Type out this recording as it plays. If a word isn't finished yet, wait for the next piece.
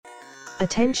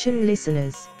Attention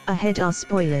listeners, ahead are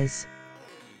spoilers.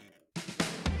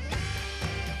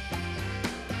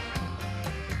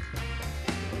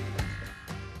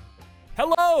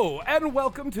 Hello, and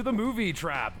welcome to the Movie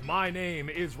Trap. My name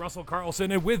is Russell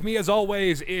Carlson, and with me, as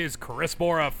always, is Chris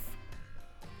Boroff.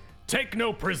 Take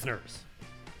no prisoners.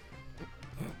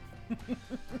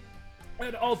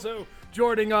 And also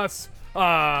joining us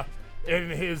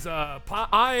in his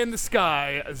eye in the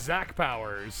sky, Zach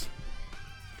Powers.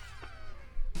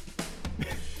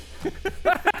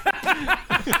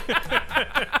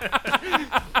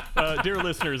 Dear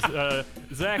listeners,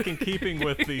 Zach, in keeping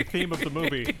with the theme of the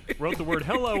movie, wrote the word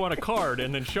hello on a card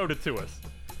and then showed it to us.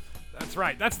 That's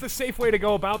right. That's the safe way to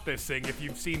go about this thing if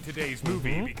you've seen today's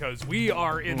movie, because we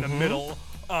are in the middle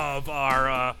of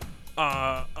our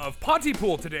of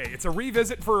Pontypool today. It's a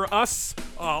revisit for us.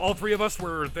 All three of us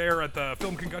were there at the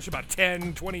Film Concussion about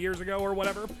 10, 20 years ago or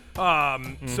whatever.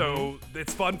 So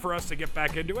it's fun for us to get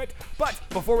back into it. But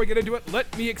before we get into it,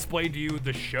 let me explain to you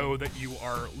the show that you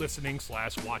are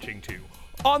listening/watching to.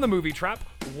 On the Movie Trap,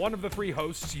 one of the three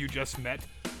hosts you just met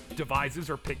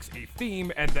devises or picks a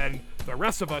theme, and then the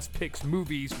rest of us picks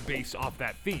movies based off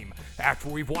that theme. After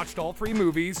we've watched all three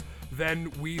movies,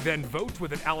 we then vote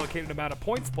with an allocated amount of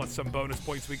points plus some bonus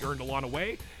points we earned along the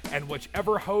way, and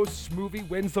whichever host's movie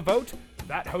wins the vote,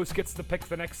 that host gets to pick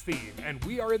the next theme. And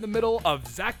we are in the middle of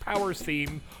Zach Powers'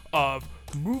 theme of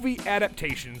movie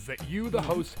adaptations that you, the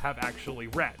host, have actually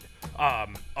read.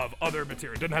 Of other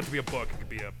material. It doesn't have to be a book, it could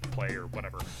be a play or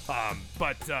whatever.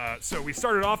 So we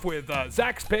started off with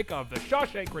Zach's pick of The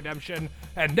Shawshank Redemption,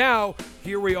 and now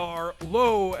here we are,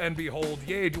 lo and behold,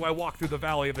 yea, do I walk through the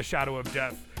valley of the shadow of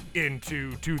death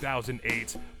into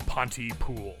 2008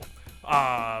 Pontypool.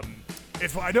 I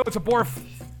know it's a Borf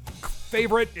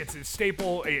favorite, it's his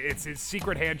staple, it's his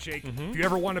secret handshake. If you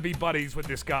ever want to be buddies with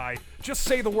this guy, just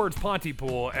say the words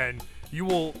Pontypool and you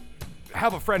will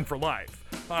have a friend for life.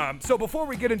 So before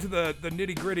we get into the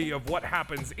nitty-gritty of what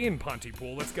happens in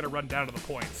Pontypool, let's get a rundown of the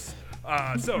points.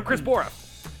 So Chris Boroff,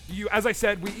 as I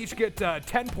said, we each get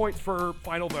 10 points for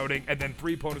final voting and then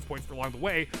 3 bonus points for along the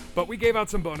way, but we gave out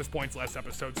some bonus points last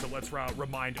episode, so let's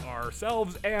remind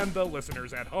ourselves and the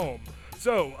listeners at home.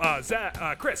 So,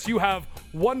 Chris, you have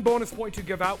 1 bonus point to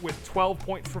give out with 12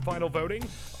 points for final voting.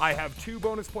 I have 2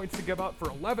 bonus points to give out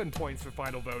for 11 points for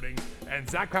final voting. And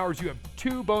Zach Powers, you have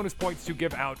 2 bonus points to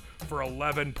give out for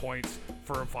 11 points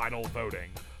for final voting.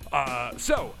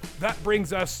 So, that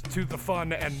brings us to the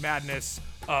fun and madness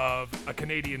of a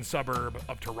Canadian suburb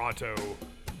of Toronto.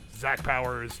 Zach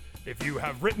Powers, if you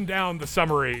have written down the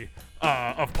summary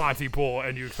of Pontypool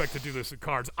and you expect to do this with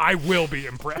cards, I will be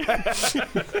impressed.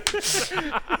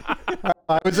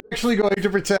 I was actually going to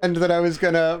pretend that I was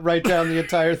going to write down the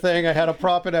entire thing. I had a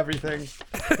prop and everything,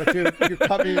 but you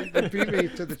beat me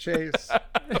to the chase.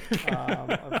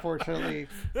 Unfortunately,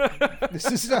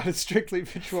 this is not a strictly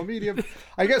visual medium.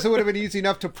 I guess it would have been easy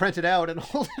enough to print it out and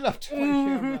hold it up to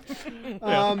my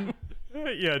camera.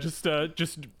 Yeah, just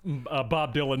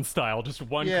Bob Dylan style, just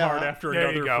one card after There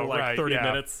another you go, for like right, 30 yeah.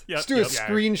 minutes. Yep, Let's do a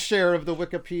screen share of the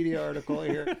Wikipedia article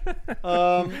here.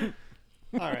 All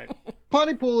right.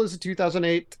 Pontypool is a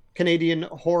 2008 Canadian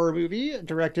horror movie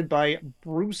directed by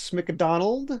Bruce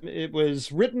McDonald. It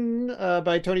was written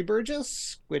by Tony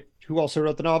Burgess, who also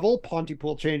wrote the novel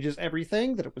Pontypool Changes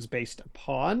Everything, that it was based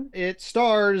upon. It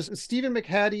stars Stephen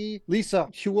McHattie, Lisa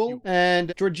Hewell,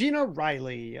 and Georgina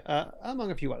Riley,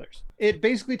 among a few others. It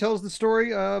basically tells the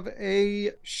story of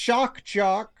a shock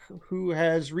jock who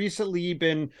has recently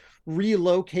been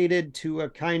relocated to a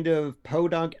kind of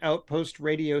podunk outpost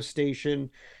radio station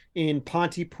in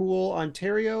Pontypool,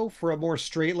 Ontario, for a more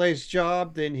straight-laced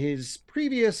job than his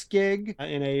previous gig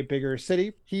in a bigger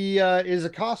city. He is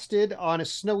accosted on a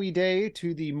snowy day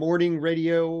to the morning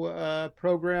radio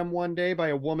program one day by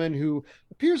a woman who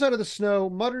appears out of the snow,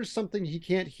 mutters something he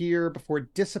can't hear before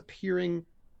disappearing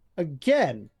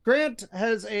again. Grant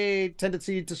has a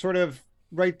tendency to sort of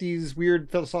write these weird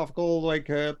philosophical,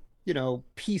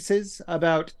 pieces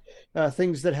about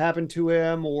things that happened to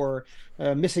him, or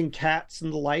missing cats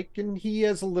and the like. And he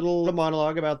has a little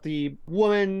monologue about the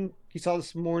woman he saw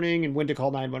this morning and when to call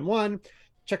 911,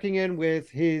 checking in with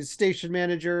his station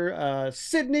manager,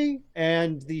 Sydney,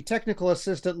 and the technical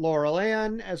assistant, Laurel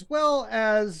Ann, as well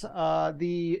as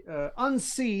the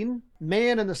unseen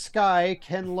man in the sky,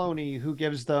 Ken Loney, who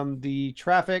gives them the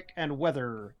traffic and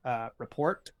weather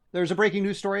report. There's a breaking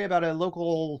news story about a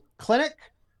local clinic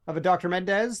of a Dr.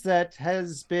 Mendez that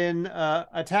has been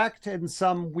attacked in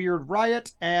some weird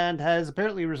riot and has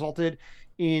apparently resulted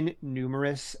in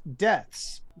numerous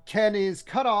deaths. Ken is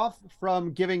cut off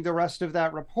from giving the rest of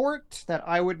that report, that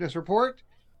eyewitness report,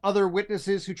 Other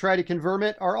witnesses who try to confirm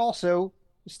it are also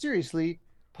mysteriously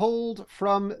pulled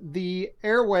from the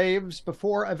airwaves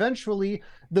before eventually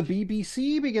the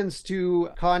BBC begins to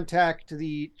contact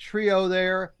the trio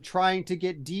there, trying to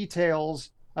get details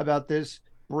about this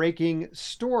breaking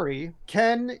story.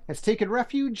 Ken has taken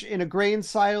refuge in a grain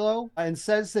silo and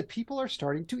says that people are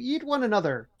starting to eat one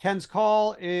another. Ken's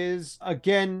call is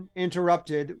again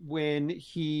interrupted when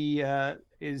he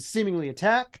is seemingly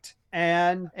attacked,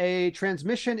 and a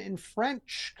transmission in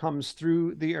French comes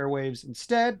through the airwaves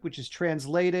instead, which is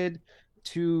translated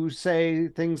to say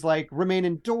things like remain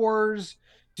indoors,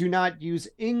 do not use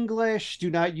English, do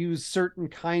not use certain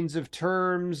kinds of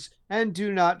terms, and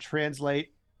do not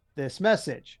translate this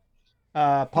message.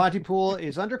 Pontypool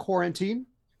is under quarantine,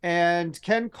 and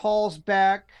Ken calls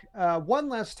back one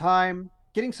last time,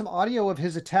 getting some audio of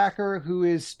his attacker who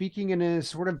is speaking in a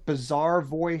sort of bizarre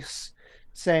voice,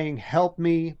 saying, "Help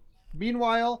me."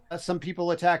 Meanwhile, some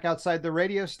people attack outside the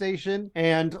radio station,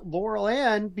 and Laurel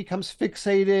Ann becomes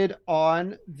fixated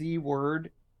on the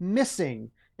word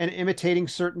missing and imitating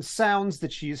certain sounds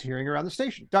that she is hearing around the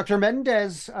station. Dr.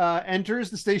 Mendez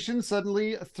enters the station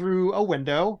suddenly through a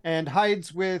window and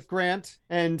hides with Grant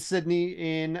and Sydney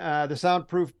in the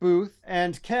soundproof booth.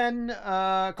 And Ken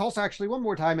calls actually one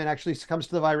more time and actually succumbs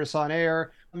to the virus on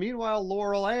air. Meanwhile,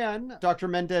 Laurel Ann, Dr.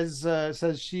 Mendez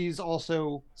says she's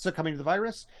also succumbing to the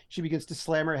virus. She begins to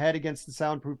slam her head against the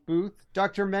soundproof booth.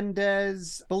 Dr.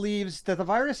 Mendez believes that the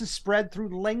virus is spread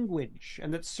through language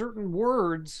and that certain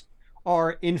words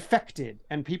are infected,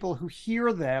 and people who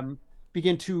hear them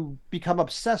begin to become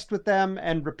obsessed with them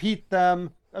and repeat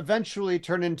them, eventually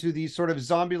turn into these sort of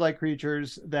zombie-like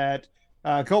creatures that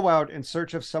go out in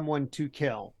search of someone to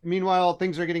kill. Meanwhile,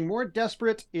 things are getting more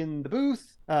desperate in the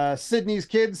booth. Sydney's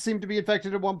kids seem to be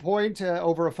infected at one point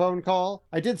over a phone call.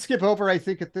 I did skip over, I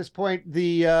think, at this point,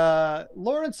 the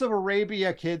Lawrence of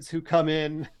Arabia kids who come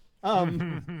in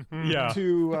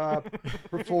to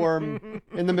perform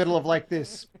in the middle of like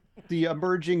the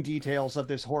emerging details of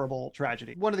this horrible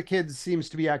tragedy. One of the kids seems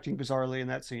to be acting bizarrely in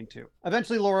that scene too.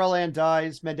 Eventually, Laurel Ann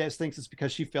dies. Mendez thinks it's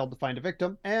because she failed to find a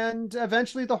victim. And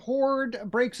eventually the horde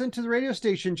breaks into the radio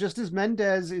station just as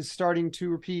Mendez is starting to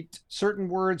repeat certain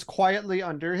words quietly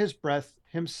under his breath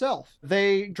himself.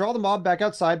 They draw the mob back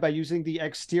outside by using the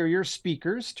exterior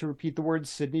speakers to repeat the words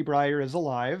Sidney Breyer is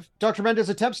alive. Dr. Mendez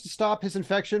attempts to stop his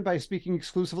infection by speaking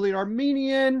exclusively in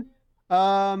Armenian,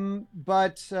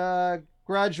 but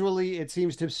gradually it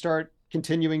seems to start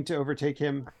continuing to overtake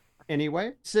him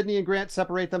anyway. Sydney and Grant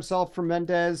separate themselves from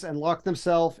Mendez and lock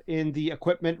themselves in the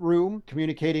equipment room,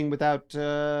 communicating without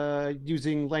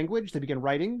using language. They begin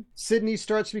writing. Sydney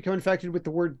starts to become infected with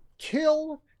the word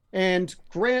kill, and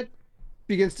Grant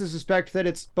begins to suspect that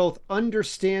it's both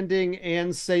understanding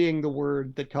and saying the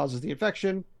word that causes the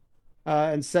infection,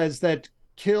 and says that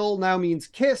kill now means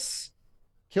kiss.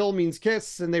 Kill means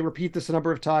kiss, and they repeat this a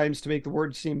number of times to make the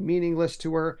word seem meaningless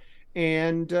to her,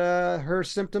 and her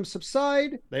symptoms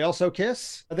subside. They also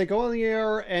kiss. They go on the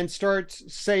air and start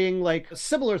saying like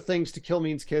similar things to kill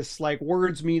means kiss, like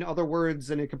words mean other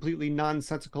words in a completely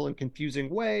nonsensical and confusing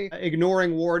way,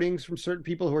 ignoring warnings from certain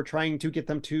people who are trying to get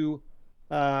them to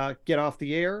get off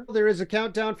the air. There is a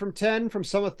countdown from 10 from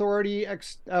some authority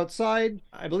outside.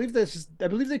 I believe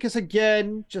they kiss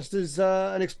again just as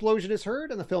an explosion is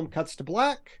heard and the film cuts to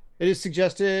black. It is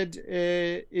suggested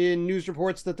in news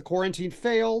reports that the quarantine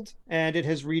failed and it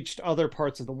has reached other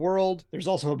parts of the world. There's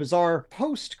also a bizarre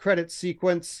post-credit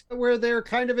sequence where they're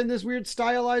kind of in this weird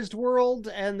stylized world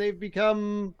and they've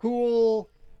become cool,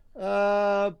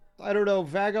 I don't know,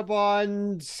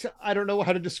 vagabonds. I don't know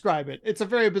how to describe it. It's a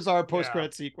very bizarre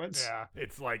post-credit sequence. Yeah,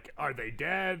 it's like, are they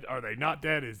dead? Are they not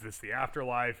dead? Is this the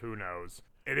afterlife? Who knows?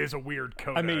 It is a weird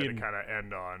coda to kind of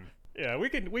end on. Yeah, we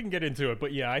can get into it,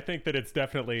 but yeah, I think that it's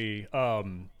definitely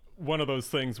one of those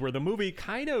things where the movie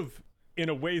kind of, in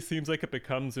a way, seems like it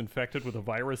becomes infected with a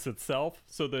virus itself,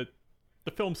 so that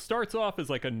the film starts off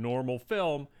as like a normal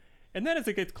film, and then as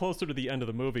it gets closer to the end of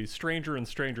the movie, stranger and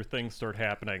stranger things start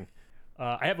happening.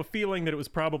 I have a feeling that it was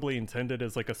probably intended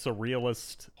as like a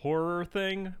surrealist horror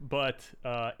thing, but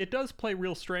it does play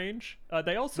real strange.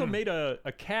 They also made a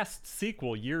cast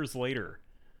sequel years later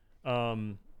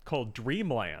called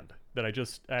Dreamland that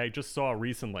I just saw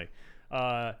recently.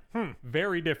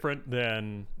 Very different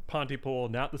than Pontypool,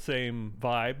 not the same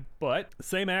vibe, but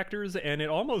same actors, and it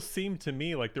almost seemed to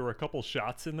me like there were a couple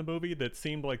shots in the movie that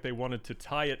seemed like they wanted to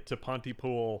tie it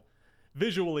to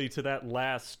visually to that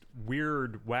last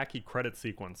weird, wacky credit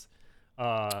sequence.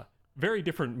 Very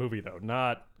different movie though,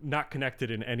 not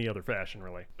connected in any other fashion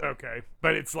really. Okay,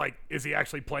 but it's like, is he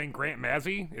actually playing Grant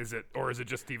Mazzy? Is it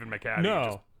just Stephen McHattie?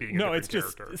 Just being a it's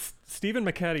character? just Stephen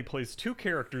McHattie plays two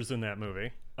characters in that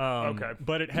movie. Okay,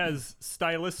 but it has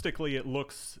stylistically, it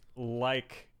looks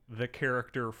like the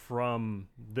character from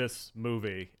this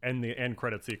movie and the end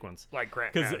credit sequence, like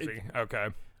Grant Mazzy. Okay.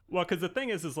 Well, because the thing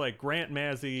is like Grant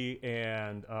Mazzy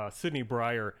and Sidney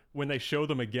Brier, when they show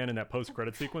them again in that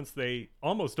post-credit sequence, they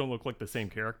almost don't look like the same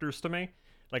characters to me.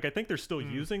 Like, I think they're still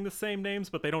using the same names,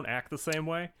 but they don't act the same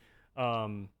way.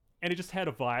 And it just had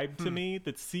a vibe to me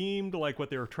that seemed like what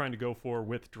they were trying to go for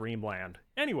with Dreamland.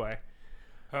 Anyway.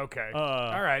 Okay.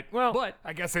 All right. Well, but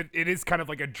I guess it is kind of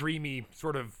like a dreamy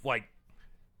sort of like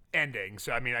ending.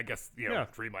 So I mean, I guess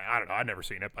Dreamland. I don't know. I've never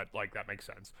seen it, but like that makes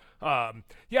sense.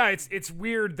 Yeah, it's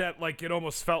weird that like it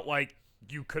almost felt like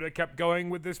you could have kept going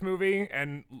with this movie,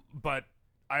 but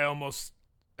I almost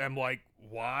am like,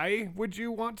 why would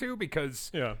you want to?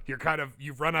 Because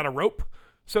you've run out of rope,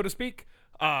 so to speak.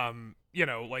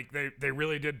 Like they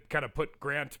really did kind of put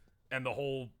Grant and the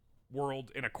whole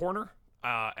world in a corner,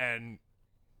 and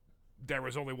there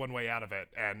was only one way out of it,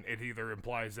 and it either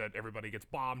implies that everybody gets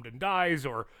bombed and dies,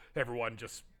 or everyone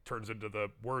just turns into the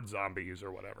word zombies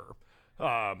or whatever.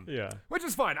 Which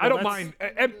is fine. I don't mind.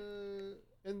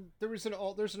 And there's an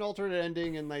alternate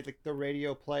ending in like the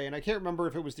radio play, and I can't remember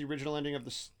if it was the original ending of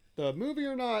the movie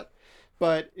or not,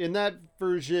 but in that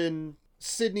version,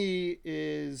 Sydney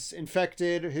is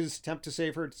infected. His attempt to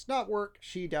save her does not work.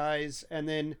 She dies, and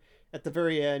then at the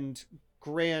very end,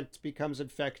 Grant becomes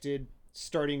infected,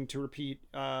 starting to repeat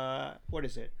what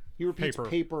is it? He repeats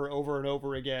paper over and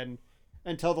over again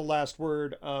until the last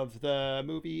word of the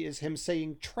movie is him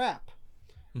saying trap.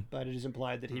 But it is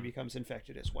implied that he becomes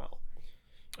infected as well.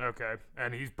 Okay.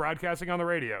 And he's broadcasting on the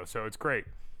radio, so it's great.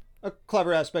 A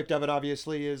clever aspect of it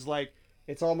obviously is like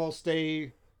it's almost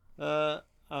a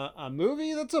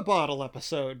movie that's a bottle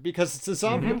episode, because it's a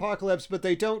zombie apocalypse, but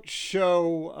they don't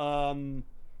show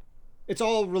it's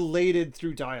all related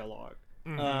through dialogue.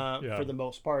 For the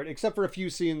most part, except for a few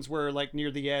scenes where like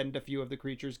near the end a few of the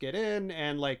creatures get in,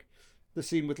 and like the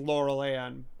scene with Laurel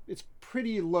Ann, it's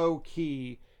pretty low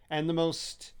key, and the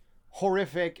most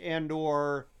horrific and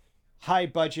or high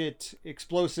budget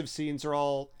explosive scenes are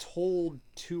all told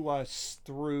to us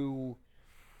through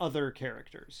other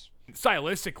characters.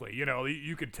 Stylistically,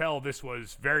 you could tell this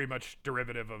was very much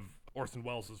derivative of Orson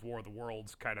Welles' War of the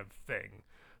Worlds kind of thing,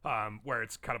 where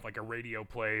it's kind of like a radio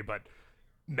play but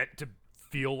meant to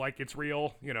feel like it's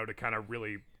real, to kind of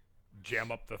really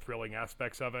jam up the thrilling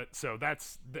aspects of it. So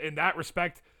that's, in that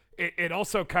respect, it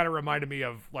also kind of reminded me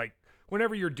of like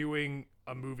whenever you're doing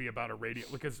a movie about a radio,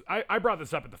 because I brought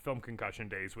this up at the Film Concussion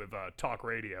days with Talk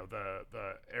Radio,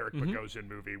 the Eric Bogosian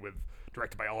movie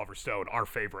directed by Oliver Stone, our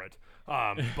favorite.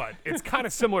 But it's kind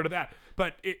of similar to that.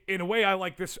 But in a way, I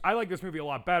like this movie a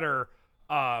lot better.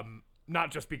 Not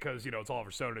just because it's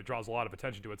Oliver Stone and it draws a lot of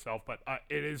attention to itself, but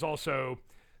it is also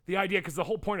the idea, because the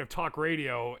whole point of Talk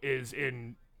Radio is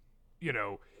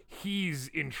he's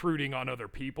intruding on other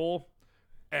people,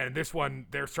 and this one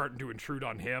they're starting to intrude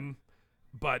on him,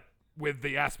 but with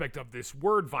the aspect of this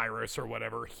word virus or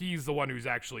whatever, he's the one who's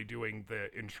actually doing the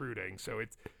intruding. So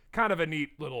it's kind of a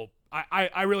neat little,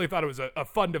 I really thought it was a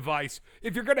fun device.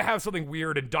 If you're going to have something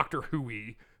weird and Doctor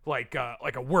Who-y, like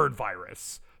a word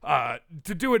virus,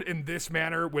 to do it in this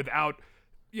manner without,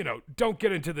 don't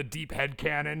get into the deep head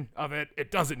canon of it.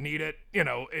 It doesn't need it.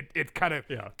 It kind of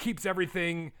keeps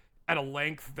everything at a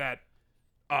length that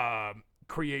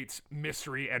creates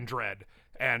mystery and dread.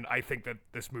 And I think that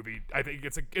this movie, I think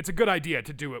it's a good idea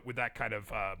to do it with that kind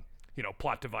of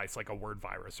plot device, like a word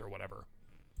virus or whatever.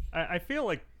 I feel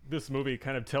like this movie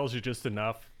kind of tells you just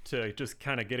enough to just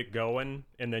kind of get it going,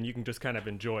 and then you can just kind of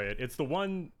enjoy it. It's the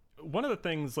one of the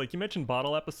things, like you mentioned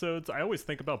bottle episodes. I always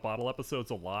think about bottle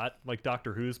episodes a lot, like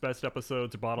Doctor Who's best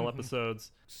episodes or bottle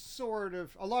episodes. Sort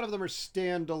of. A lot of them are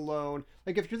standalone.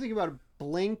 Like if you're thinking about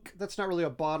Blink, that's not really a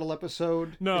bottle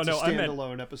episode. It's a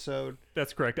standalone episode.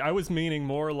 That's correct. I was meaning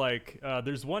more like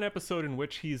there's one episode in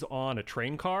which he's on a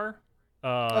train car.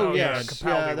 Yes.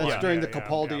 That's during the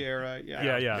Capaldi era.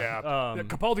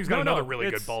 Capaldi's got another really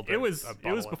good ball. It was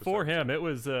before him. It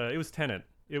was Tenet.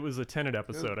 It was a Tenet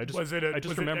episode. I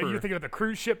just remember. Are you thinking of the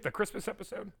cruise ship, the Christmas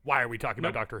episode? Why are we talking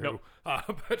about Doctor Who?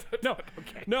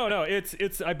 No.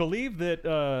 It's. I believe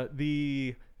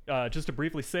that just to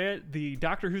briefly say it, the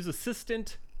Doctor Who's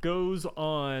assistant goes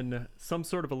on some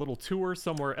sort of a little tour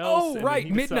somewhere else. Oh, right,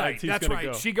 Midnight. That's right.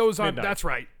 Go. She goes on. Midnight.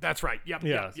 That's right. Yep.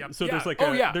 Yeah. Yep. So there's like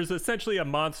there's essentially a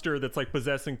monster that's like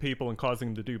possessing people and causing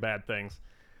them to do bad things.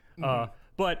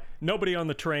 But nobody on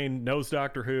the train knows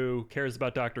Doctor Who, cares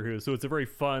about Doctor Who, so it's a very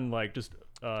fun, like, just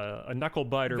a knuckle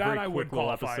biter, That very I quick would little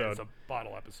qualify episode. as a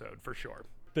bottle episode for sure.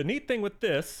 The neat thing with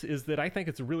this is that I think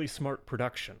it's a really smart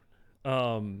production.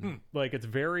 Like, it's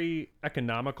very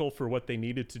economical for what they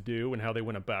needed to do and how they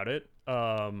went about it.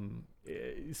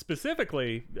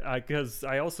 Specifically, because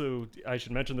I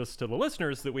should mention this to the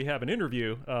listeners, that we have an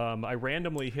interview. I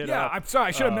randomly hit up. Yeah, I'm sorry.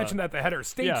 I should have mentioned that at the header.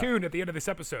 Stay yeah. tuned at the end of this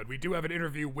episode. We do have an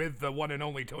interview with the one and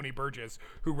only Tony Burgess,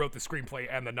 who wrote the screenplay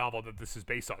and the novel that this is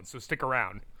based on. So stick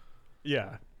around.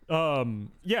 Yeah.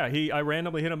 I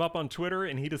randomly hit him up on Twitter,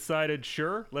 and he decided,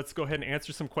 sure, let's go ahead and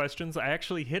answer some questions. I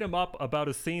actually hit him up about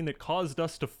a scene that caused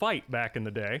us to fight back in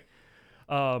the day.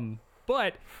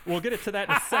 But we'll get to that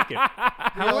in a second.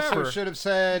 We also should have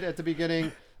said at the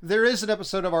beginning, there is an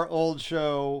episode of our old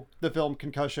show, The Film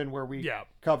Concussion, where we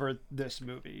covered this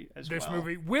movie as well. This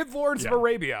movie with Lawrence of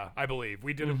Arabia, I believe.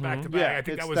 We did it back to back. Yeah, I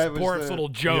think that was Boris' little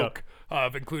joke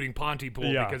of including Pontypool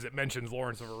because it mentions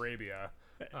Lawrence of Arabia.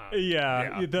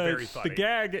 Very funny.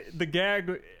 The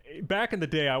gag back in the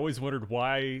day, I always wondered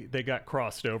why they got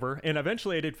crossed over, and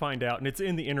eventually I did find out, and it's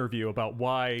in the interview about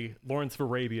why Lawrence of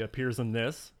Arabia appears in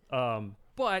this.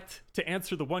 But to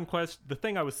answer the one question, the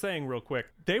thing I was saying real quick,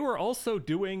 they were also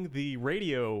doing the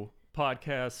radio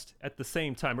podcast at the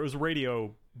same time. It was a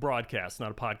radio broadcast,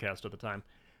 not a podcast at the time.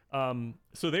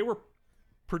 So they were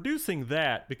producing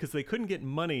that because they couldn't get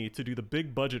money to do the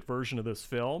big budget version of this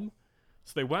film.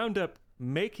 So they wound up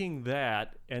making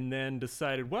that and then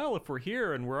decided, well, if we're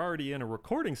here and we're already in a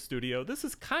recording studio, this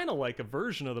is kind of like a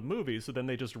version of the movie. So then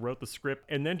they just wrote the script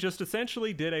and then just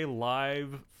essentially did a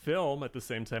live film at the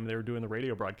same time they were doing the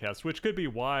radio broadcast, which could be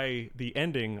why the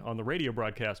ending on the radio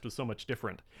broadcast was so much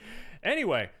different.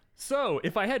 Anyway, so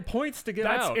if I had points to give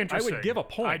out, I would give a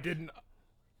point. I didn't.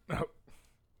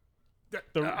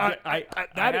 I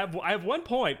have 1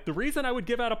 point. The reason I would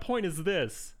give out a point is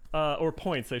this, or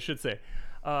points, I should say.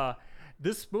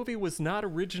 This movie was not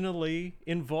originally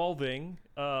involving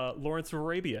Lawrence of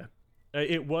Arabia.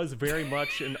 It was very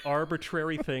much an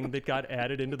arbitrary thing that got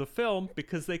added into the film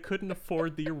because they couldn't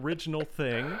afford the original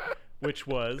thing, which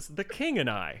was The King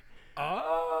and I.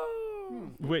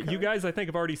 Oh. You guys, I think,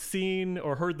 have already seen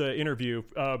or heard the interview.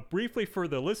 Briefly for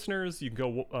the listeners, you can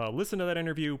go listen to that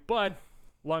interview, but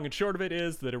long and short of it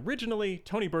is that originally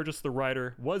Tony Burgess, the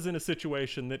writer, was in a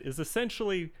situation that is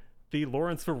essentially the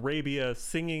Lawrence of Arabia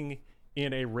singing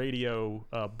in a radio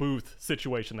booth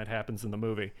situation that happens in the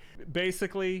movie.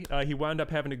 Basically, he wound up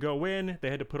having to go in. They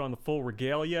had to put on the full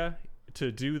regalia to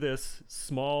do this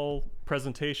small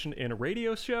presentation in a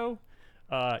radio show,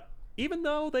 even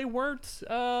though they weren't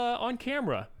on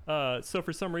camera. So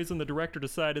for some reason, the director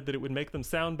decided that it would make them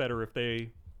sound better if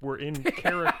they were in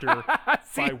character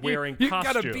by wearing you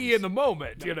costumes. You gotta be in the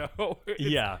moment, you know?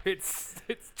 It's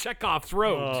Chekhov's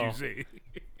Rose, you see.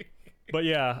 But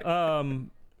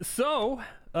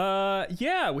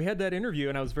we had that interview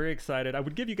and I was very excited. I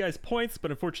would give you guys points,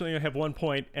 but unfortunately I have 1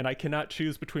 point and I cannot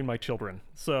choose between my children.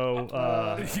 So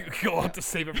you'll have to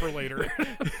save it for later.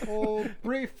 Well,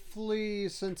 briefly,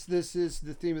 since this is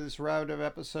the theme of this round of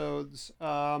episodes,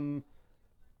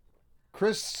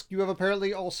 Chris, you have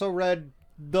apparently also read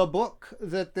the book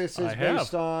that this is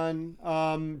based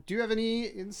on. Do you have any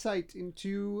insight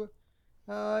into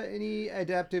any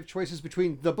adaptive choices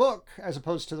between the book as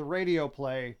opposed to the radio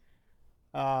play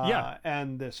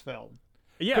and this film?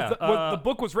 Yeah. The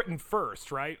book was written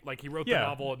first, right? Like he wrote the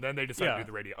novel and then they decided to do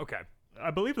the radio. Okay.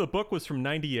 I believe the book was from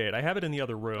 98. I have it in the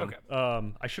other room.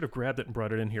 Okay. I should have grabbed it and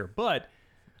brought it in here. But,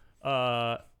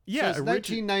 it says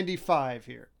 1995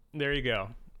 here. There you go.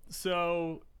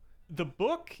 So the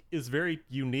book is very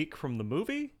unique from the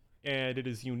movie, and it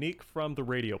is unique from the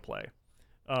radio play.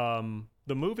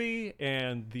 The movie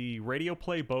and the radio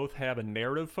play both have a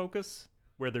narrative focus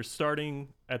where they're starting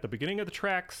at the beginning of the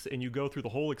tracks and you go through the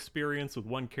whole experience with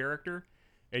one character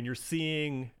and you're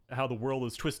seeing how the world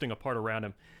is twisting apart around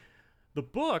him. The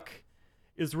book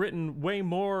is written way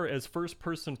more as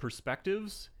first-person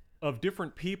perspectives of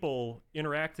different people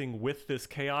interacting with this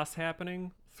chaos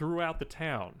happening throughout the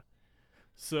town.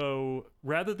 So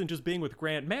rather than just being with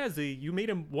Grant Mazzy, you meet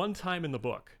him one time in the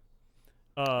book.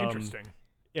 Interesting.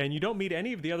 And you don't meet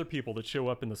any of the other people that show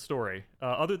up in the story,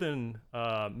 other than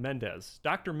Mendez.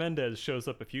 Dr. Mendez shows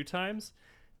up a few times.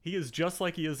 He is just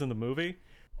like he is in the movie.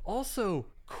 Also,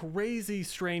 crazy,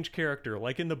 strange character.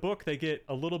 Like in the book, they get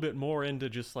a little bit more into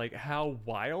just like how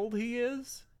wild he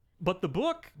is. But the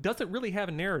book doesn't really have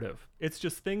a narrative. It's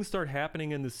just things start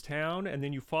happening in this town, and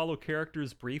then you follow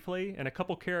characters briefly, and a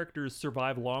couple characters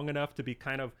survive long enough to be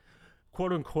kind of,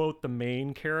 quote-unquote, the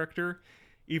main character,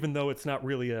 even though it's not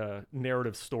really a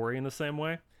narrative story in the same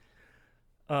way.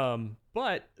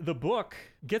 But the book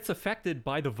gets affected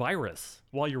by the virus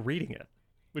while you're reading it,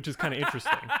 which is kind of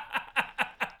interesting.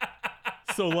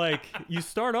 So, like, you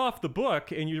start off the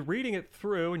book and you're reading it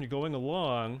through and you're going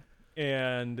along,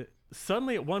 and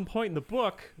suddenly at one point in the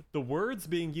book, the words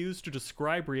being used to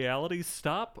describe reality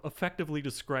stop effectively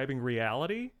describing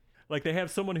reality. Like, they have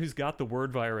someone who's got the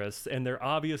word virus, and they're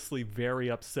obviously very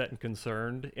upset and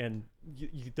concerned, and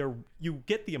you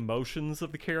get the emotions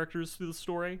of the characters through the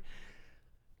story.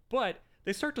 But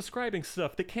they start describing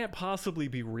stuff that can't possibly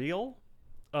be real.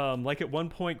 Like at one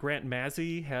point, Grant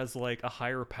Mazzy has like a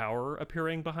higher power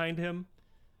appearing behind him.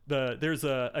 There's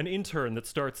an intern that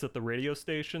starts at the radio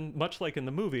station, much like in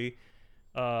the movie,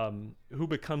 who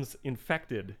becomes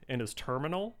infected and is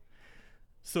terminal.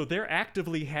 So they're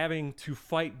actively having to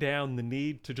fight down the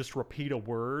need to just repeat a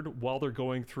word while they're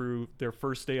going through their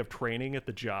first day of training at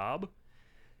the job.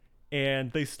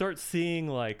 And they start seeing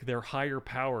like their higher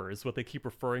power is what they keep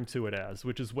referring to it as,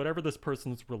 which is whatever this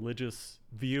person's religious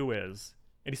view is.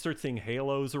 And he starts seeing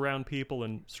halos around people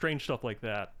and strange stuff like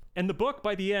that. And the book,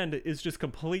 by the end, is just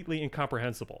completely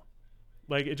incomprehensible.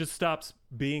 Like, it just stops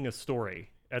being a story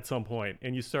at some point,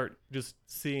 and you start just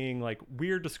seeing, like,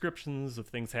 weird descriptions of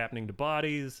things happening to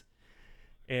bodies.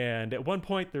 And at one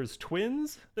point, there's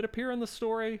twins that appear in the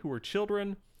story who are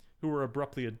children, who are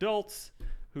abruptly adults,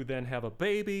 who then have a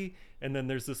baby, and then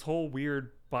there's this whole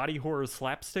weird body horror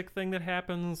slapstick thing that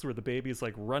happens where the baby is,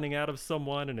 like, running out of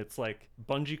someone, and it's, like,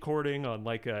 bungee cording on,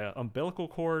 like, a umbilical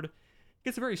cord. It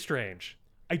gets very strange.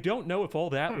 I don't know if all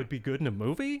that would be good in a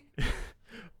movie,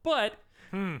 but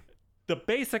the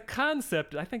basic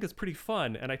concept I think is pretty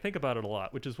fun, and I think about it a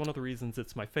lot, which is one of the reasons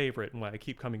it's my favorite and why I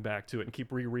keep coming back to it and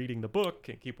keep rereading the book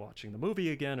and keep watching the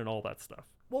movie again and all that stuff.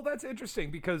 Well, that's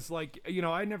interesting because, like, you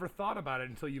know, I never thought about it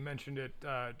until you mentioned it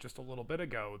just a little bit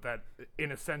ago, that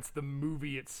in a sense the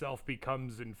movie itself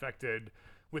becomes infected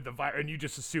with the virus, and you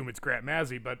just assume it's Grant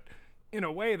Mazzy, but in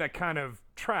a way that kind of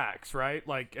tracks, right?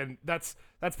 Like, and that's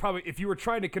probably, if you were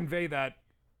trying to convey that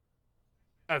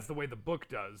as the way the book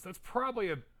does, that's probably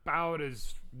about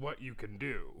as what you can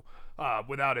do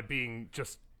without it being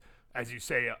just, as you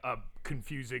say, a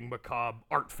confusing, macabre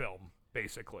art film,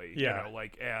 basically. Yeah. You know,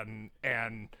 like,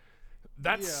 and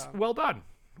that's well done.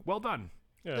 Well done.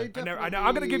 Yeah.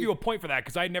 I'm going to give you a point for that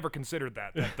because I never considered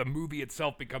that the movie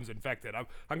itself becomes infected. I'm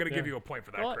going to give you a point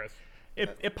for that, Well, Chris.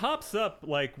 It pops up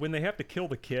like when they have to kill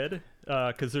the kid,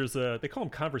 because they call them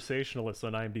conversationalists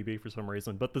on IMDb for some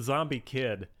reason, but the zombie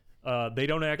kid, they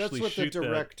don't actually That's what shoot the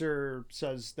director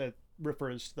says that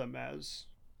refers to them as.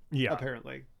 Yeah.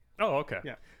 Apparently. Oh, okay.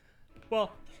 Yeah.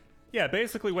 Well, yeah,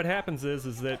 basically what happens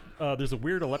is that there's a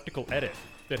weird elliptical edit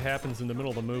that happens in the middle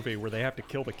of the movie where they have to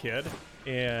kill the kid,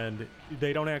 and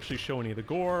they don't actually show any of the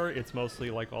gore. It's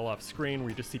mostly like all off screen where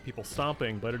you just see people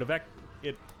stomping, but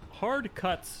it hard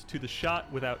cuts to the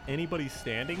shot without anybody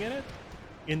standing in it,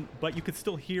 but you could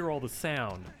still hear all the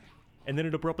sound. And then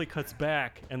it abruptly cuts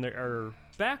back, and they are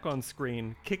back on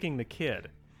screen kicking the kid.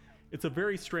 It's a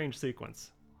very strange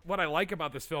sequence. What I like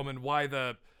about this film and why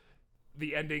the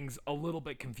ending's a little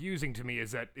bit confusing to me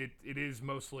is that it is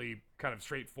mostly kind of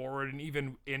straightforward, and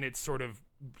even in its sort of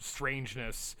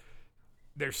strangeness,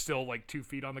 there's still like 2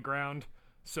 feet on the ground.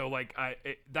 So like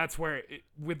that's where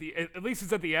at least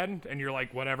it's at the end, and you're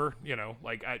like, whatever, you know,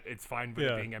 like it's fine with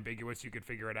it being ambiguous. You could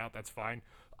figure it out. That's fine.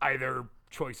 Either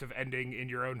choice of ending in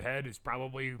your own head is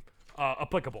probably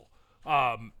applicable.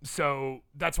 So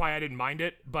that's why I didn't mind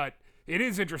it. But it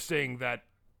is interesting that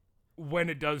when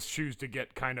it does choose to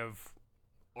get kind of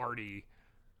arty,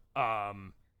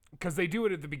 because they do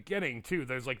it at the beginning too.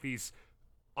 There's like these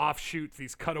offshoots,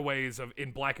 these cutaways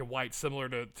in black and white, similar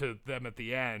to them at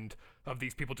the end, of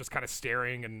these people just kind of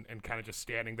staring and kind of just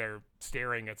standing there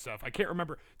staring at stuff. I can't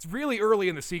remember. It's really early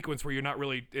in the sequence where you're not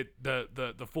really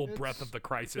the full breadth of the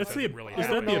crisis. Is that really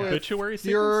the obituary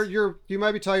sequence? You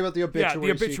might be talking about the obituary. Yeah,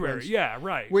 the obituary. Sequence, yeah,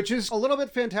 right. which is a little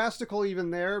bit fantastical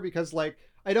even there, because like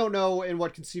I don't know in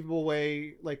what conceivable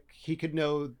way like he could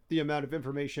know the amount of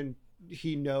information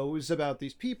he knows about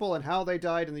these people and how they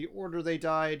died and the order they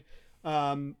died.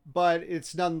 But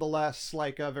it's nonetheless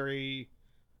like a very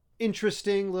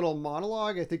interesting little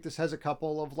monologue. I think this has a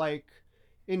couple of like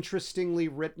interestingly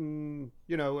written,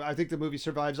 you know, I think the movie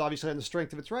survives obviously on the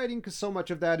strength of its writing, because so much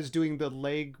of that is doing the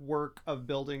leg work of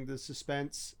building the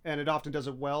suspense, and it often does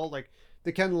it well. Like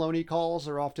the Ken Loney calls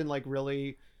are often like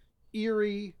really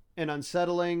eerie and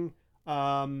unsettling.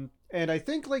 And I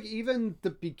think like even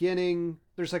the beginning,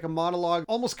 there's like a monologue,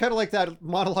 almost kind of like that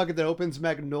monologue that opens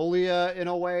Magnolia in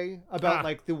a way, about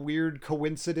like the weird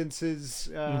coincidences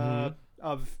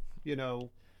of, you know,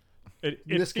 In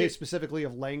this case, specifically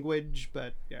of language,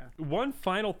 but yeah. One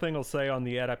final thing I'll say on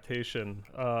the adaptation,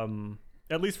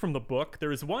 at least from the book,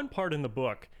 there is one part in the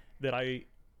book that I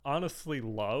honestly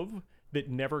love that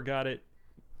never got it.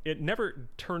 It never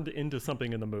turned into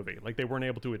something in the movie. Like, they weren't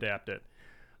able to adapt it.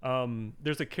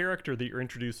 There's a character that you're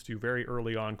introduced to very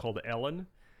early on called Ellen,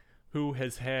 who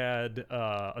has had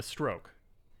a stroke.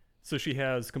 So she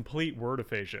has complete word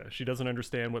aphasia. She doesn't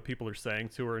understand what people are saying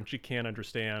to her, and she can't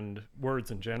understand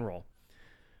words in general.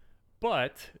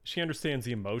 But she understands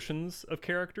the emotions of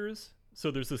characters. So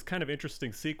there's this kind of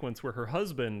interesting sequence where her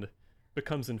husband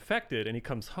becomes infected, and he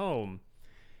comes home,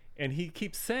 and he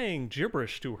keeps saying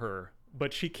gibberish to her,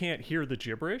 but she can't hear the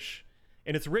gibberish.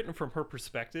 And it's written from her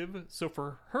perspective. So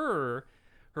for her,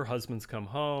 her husband's come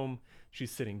home.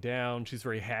 She's sitting down. She's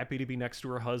very happy to be next to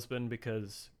her husband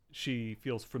because she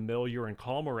feels familiar and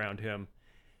calm around him.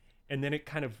 And then it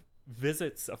kind of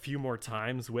visits a few more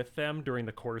times with them during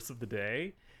the course of the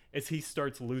day as he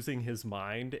starts losing his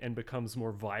mind and becomes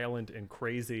more violent and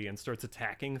crazy and starts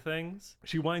attacking things.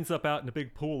 She winds up out in a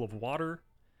big pool of water,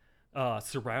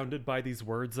 surrounded by these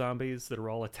word zombies that are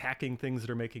all attacking things that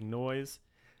are making noise.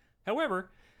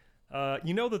 However,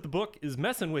 you know that the book is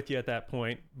messing with you at that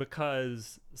point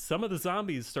because some of the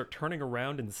zombies start turning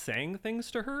around and saying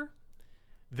things to her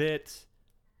that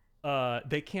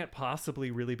they can't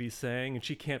possibly really be saying, and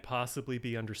she can't possibly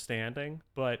be understanding.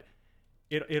 But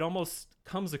it almost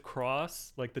comes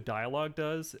across, like the dialogue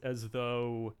does, as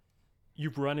though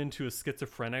you've run into a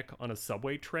schizophrenic on a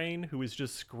subway train who is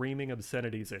just screaming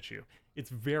obscenities at you. It's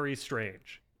very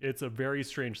strange. It's a very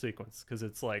strange sequence because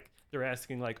it's like they're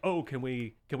asking like, oh, can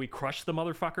we crush the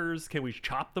motherfuckers? Can we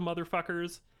chop the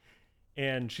motherfuckers?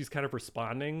 And she's kind of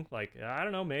responding like, I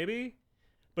don't know, maybe.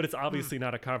 But it's obviously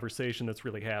not a conversation that's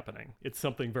really happening. It's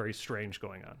something very strange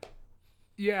going on.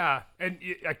 Yeah, and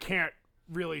I can't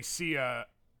really see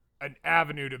an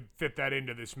avenue to fit that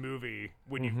into this movie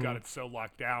when you've got it so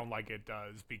locked down like it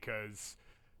does, because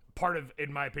part of,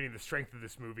 in my opinion, the strength of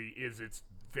this movie is its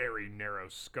very narrow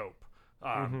scope.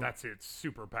 That's its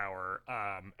superpower,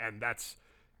 and that's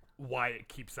why it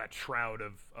keeps that shroud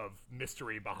of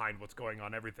mystery behind what's going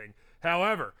on, everything.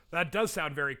 However, that does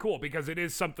sound very cool because it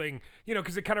is something,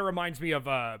 because it kind of reminds me of,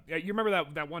 you remember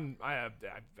that one, I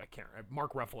can't,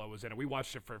 Mark Ruffalo was in it. We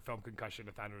watched it for Film Concussion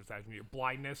at the time. It was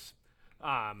Blindness.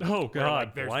 Oh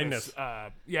God, like Blindness. This,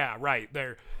 yeah, right.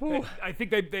 There, I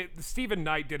think Stephen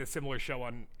Knight did a similar show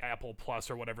on Apple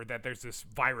Plus or whatever. That there's this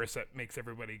virus that makes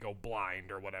everybody go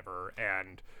blind or whatever,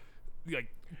 and like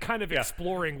kind of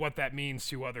exploring what that means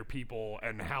to other people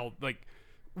and how, like,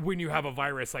 when you have a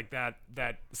virus like that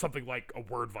something like a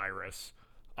word virus,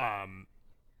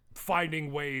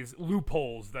 finding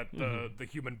loopholes that the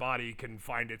human body can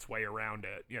find its way around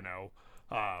it.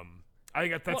 I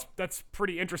think that's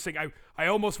pretty interesting. I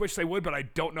almost wish they would, but I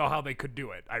don't know how they could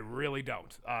do it. I really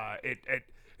don't.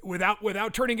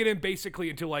 Without turning it in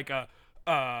basically into like a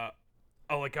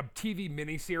TV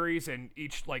miniseries and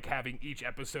having each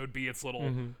episode be its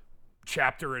little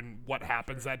chapter in what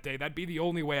happens that day. That'd be the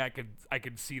only way I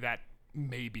could see that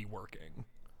maybe working.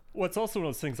 Well, it's also one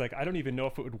of those things, like, I don't even know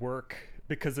if it would work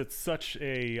because it's such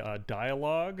a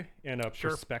dialogue and a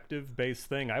perspective-based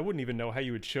thing. I wouldn't even know how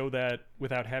you would show that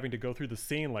without having to go through the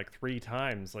scene like 3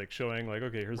 times, like showing, like,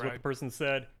 okay, here's what the person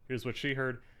said, here's what she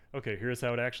heard, okay, here's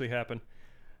how it actually happened.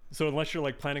 So unless you're,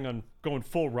 like, planning on going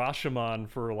full Rashomon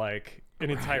for, like, an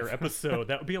entire episode,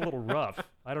 that would be a little rough.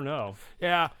 I don't know.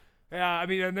 Yeah, I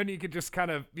mean, and then you could just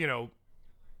kind of,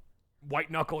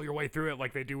 white knuckle your way through it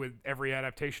like they do with every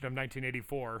adaptation of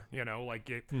 1984. Like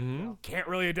you can't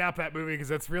really adapt that movie because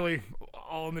that's really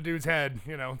all in the dude's head.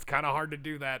 It's kind of hard to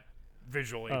do that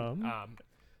visually.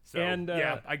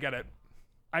 Yeah, I get it.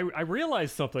 I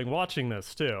realized something watching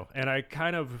this too, and I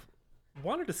kind of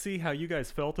wanted to see how you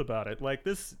guys felt about it. Like,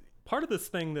 this part of this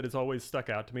thing that has always stuck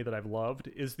out to me that I've loved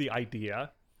is the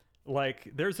idea.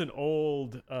 Like, there's an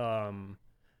old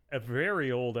a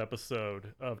very old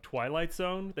episode of Twilight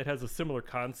Zone that has a similar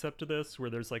concept to this, where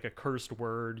there's like a cursed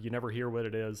word. You never hear what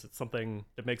it is. It's something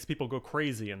that makes people go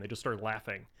crazy and they just start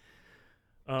laughing.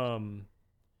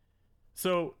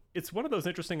 So it's one of those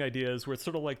interesting ideas where it's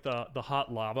sort of like the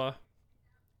hot lava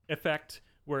effect,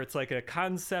 where it's like a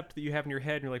concept that you have in your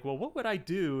head and you're like, well, what would I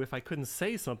do if I couldn't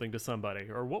say something to somebody?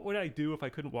 Or what would I do if I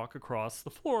couldn't walk across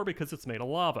the floor because it's made of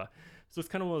lava? So it's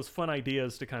kind of one of those fun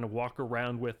ideas to kind of walk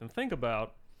around with and think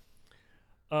about.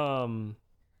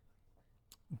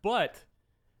 But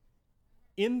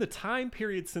in the time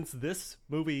period since this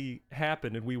movie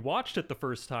happened and we watched it the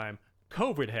first time,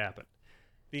 COVID happened.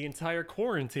 The entire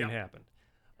quarantine happened.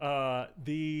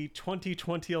 The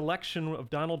 2020 election of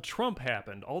Donald Trump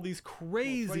happened. All these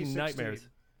crazy nightmares.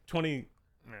 20,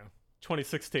 Yeah.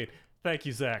 2016. Thank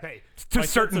you, Zach. Hey, to My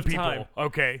certain sense of people, time.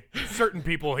 okay? Certain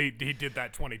people, he did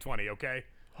that 2020, okay?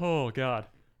 Oh, God.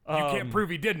 You can't prove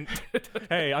he didn't.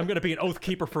 Hey, I'm going to be an oath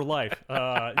keeper for life.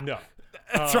 No.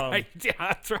 That's right. Yeah,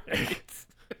 that's right.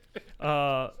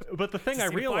 But the thing I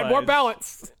realized... more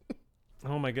balance.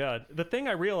 Oh, my God. The thing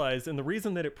I realized, and the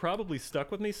reason that it probably stuck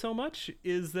with me so much,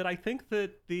 is that I think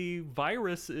that the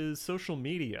virus is social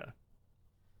media.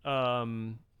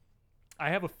 I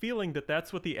have a feeling that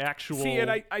that's what the actual... See, and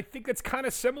I think it's kind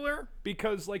of similar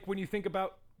because, like, when you think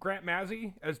about Grant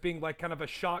Mazzy as being, like, kind of a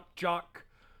shock jock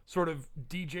sort of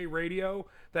DJ radio,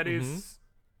 that is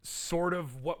sort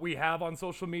of what we have on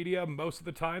social media most of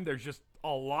the time. There's just a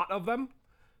lot of them.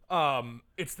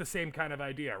 It's the same kind of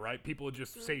idea, right? People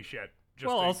just say shit.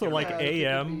 Well, also like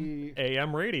AM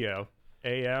AM radio.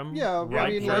 AM. Yeah, I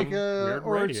mean, like, or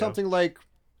radio. something like,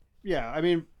 yeah, I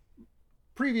mean,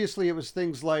 previously it was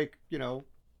things like, you know,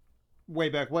 way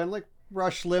back when, like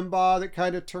Rush Limbaugh that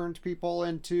kind of turned people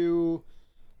into,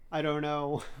 I don't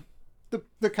know,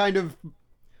 the kind of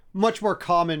much more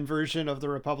common version of the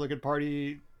Republican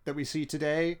Party that we see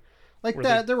today. Like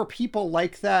that, there were people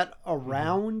like that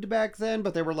around back then,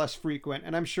 but they were less frequent.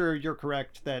 And I'm sure you're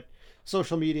correct that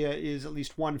social media is at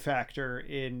least one factor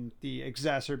in the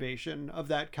exacerbation of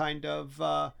that kind of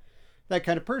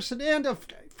person, and of,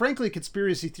 frankly,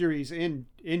 conspiracy theories in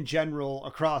general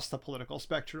across the political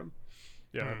spectrum.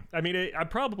 Yeah. I mean, I'm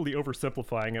probably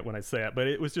oversimplifying it when I say it, but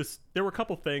it was just, there were a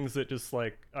couple things that just,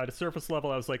 like, at a surface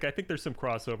level, I was like, I think there's some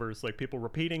crossovers, like people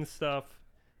repeating stuff.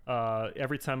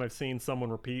 Every time I've seen someone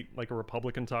repeat, like, a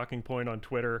Republican talking point on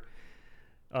Twitter.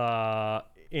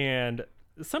 And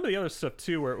some of the other stuff,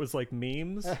 too, where it was, like,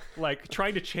 memes, like,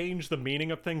 trying to change the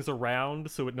meaning of things around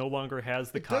so it no longer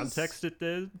has the context it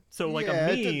did. So, like, a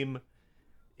meme,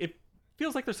 it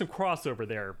feels like there's some crossover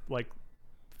there, like,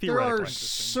 there are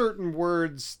certain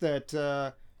words that,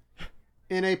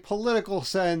 in a political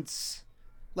sense,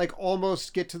 like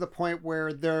almost get to the point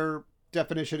where their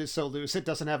definition is so loose it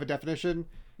doesn't have a definition.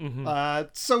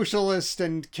 Socialist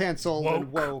and cancel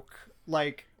and woke,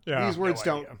 like these words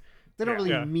don't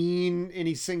really mean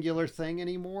any singular thing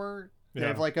anymore. They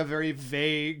have like a very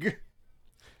vague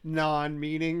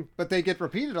non-meaning, but they get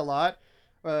repeated a lot.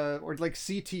 Or like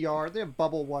CTR, they have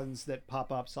bubble ones that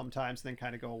pop up sometimes and then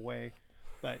kind of go away.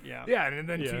 But yeah, and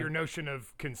then to your notion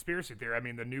of conspiracy theory, I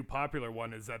mean, the new popular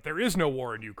one is that there is no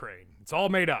war in Ukraine. It's all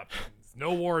made up. There's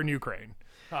no war in Ukraine.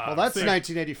 Well, that's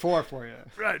 1984 for you.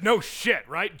 No shit,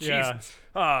 right? Yeah. Jesus.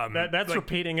 That's like,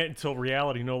 repeating it until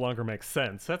reality no longer makes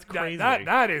sense. That's crazy.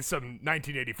 That is some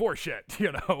 1984 shit,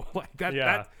 you know? Like that.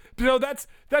 Yeah.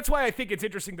 That's why I think it's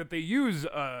interesting that they use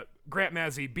Grant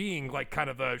Mazzy being like kind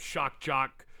of a shock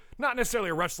jock. Not necessarily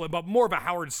a Rush Limbaugh, but more of a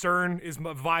Howard Stern is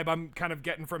the vibe I'm kind of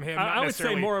getting from him. I would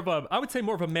say more of a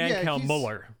Mancow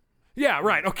Mueller. Yeah,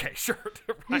 right. Okay, sure.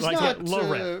 He's like not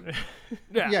low rep.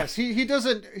 Yes, he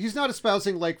doesn't. He's not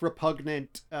espousing like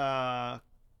repugnant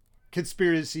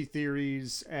conspiracy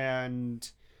theories and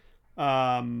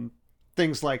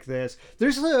things like this. There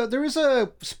is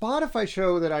a Spotify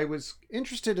show that I was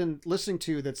interested in listening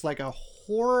to. That's like a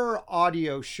horror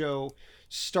audio show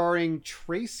starring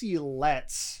Tracy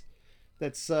Letts.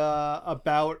 That's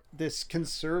about this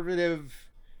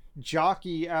conservative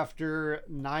jockey after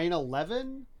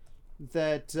 9/11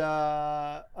 that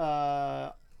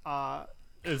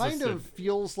kind of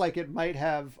feels like it might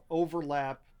have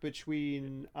overlap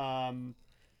between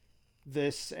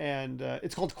this and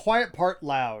it's called Quiet Part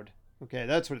Loud. Okay,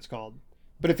 that's what it's called.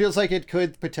 But it feels like it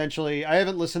could potentially, I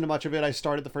haven't listened to much of it. I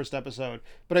started the first episode,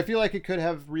 but I feel like it could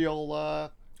have real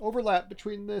overlap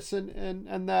between this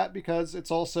and that, because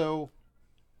it's also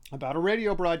about a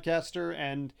radio broadcaster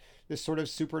and this sort of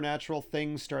supernatural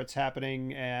thing starts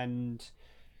happening, and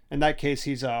in that case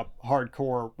he's a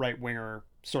hardcore right-winger,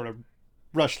 sort of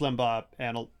Rush Limbaugh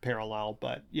and a parallel.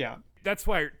 But yeah, that's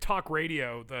why Talk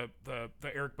Radio, the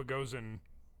Eric Bogosian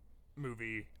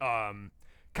movie,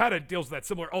 kind of deals with that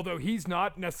similar, although he's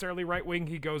not necessarily right-wing.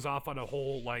 He goes off on a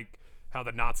whole like how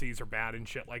the Nazis are bad and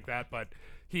shit like that, but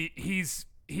he's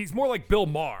more like Bill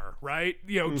Maher, right?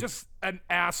 You know, just an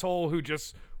asshole who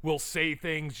just will say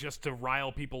things just to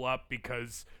rile people up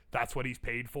because that's what he's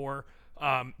paid for.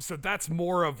 So that's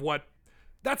more of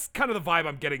that's kind of the vibe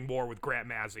I'm getting more with Grant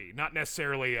Mazzy. Not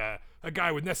necessarily a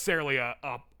guy with necessarily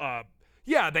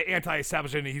the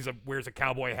anti-establishment. Wears a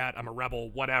cowboy hat. I'm a rebel,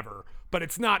 whatever. But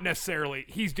it's not necessarily,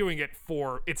 he's doing it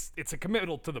for, it's a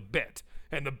committal to the bit.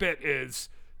 And the bit is,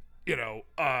 you know,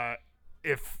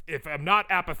 if I'm not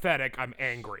apathetic, I'm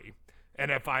angry.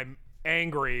 And if I'm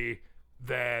angry,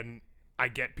 then I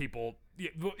get people.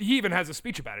 He even has a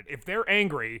speech about it. If they're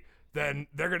angry, then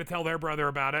they're going to tell their brother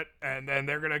about it, and then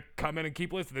they're going to come in and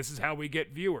keep listening. This is how we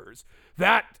get viewers.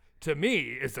 That, to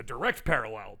me, is a direct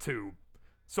parallel to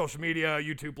social media,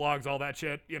 YouTube blogs, all that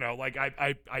shit. You know, like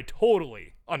I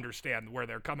totally understand where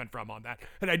they're coming from on that.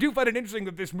 And I do find it interesting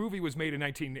that this movie was made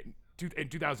in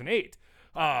 2008,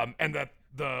 and that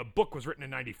the book was written in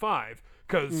 95,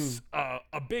 because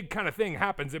a big kind of thing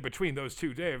happens in between those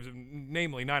two days,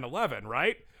 namely 9/11,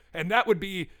 right? And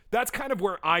that's kind of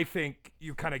where I think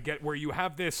you kind of get where you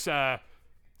have this,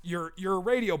 you're a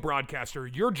radio broadcaster.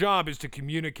 Your job is to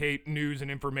communicate news and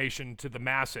information to the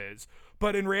masses.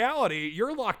 But in reality,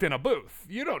 you're locked in a booth.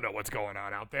 You don't know what's going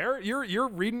on out there. You're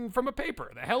reading from a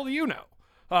paper. The hell do you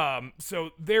know? So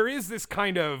there is this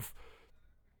kind of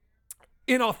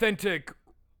inauthentic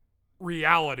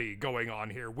reality going on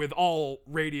here with all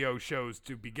radio shows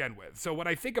to begin with. So when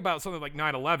I think about something like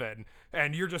 9/11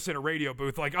 and you're just in a radio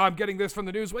booth like, oh, I'm getting this from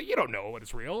the news, well, you don't know what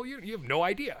is real. You have no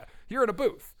idea. You're in a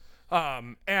booth.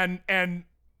 And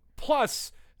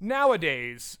plus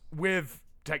nowadays with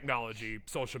technology,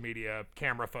 social media,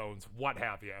 camera phones, what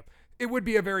have you, it would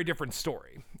be a very different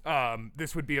story.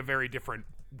 This would be a very different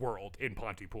world in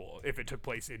Pontypool if it took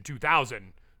place in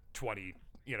 2020,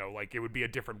 you know, like it would be a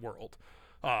different world.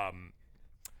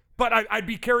 But I'd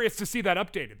be curious to see that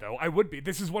updated, though. I would be.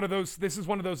 This is one of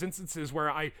those instances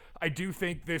where I do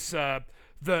think this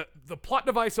the plot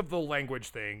device of the language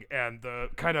thing and the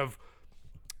kind of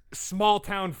small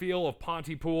town feel of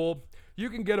Pontypool, you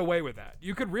can get away with that.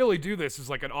 You could really do this as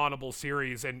like an Audible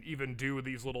series and even do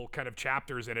these little kind of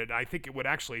chapters in it. I think it would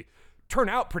actually turn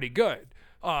out pretty good.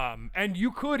 And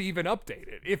you could even update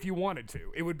it if you wanted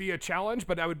to. It would be a challenge,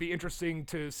 but that would be interesting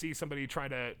to see somebody try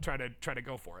to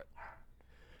go for it.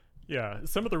 Yeah,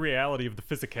 some of the reality of the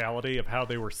physicality of how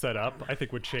they were set up, I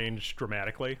think would change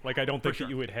dramatically. Like, I don't think that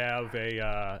you would have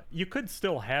you could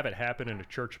still have it happen in a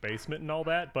church basement and all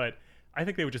that, but I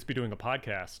think they would just be doing a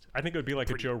podcast. I think it would be like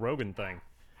a Joe Rogan thing.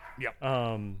 Yep.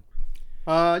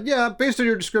 Yeah, based on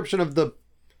your description of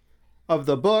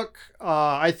the book,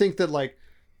 I think that like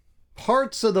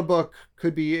parts of the book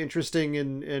could be interesting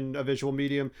in a visual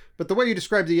medium, but the way you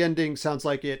describe the ending sounds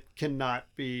like it cannot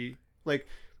be like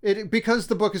it, because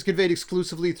the book is conveyed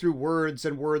exclusively through words,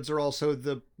 and words are also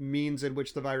the means in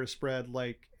which the virus spread.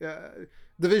 Like the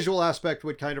visual aspect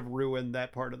would kind of ruin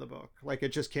that part of the book. Like it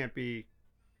just can't be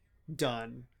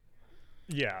done.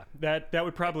 Yeah, that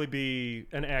would probably be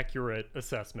an accurate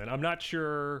assessment. I'm not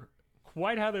sure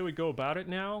quite how they would go about it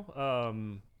now.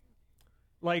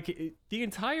 The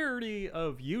entirety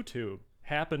of YouTube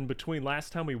happened between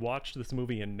last time we watched this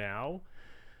movie and now.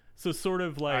 So sort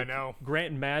of like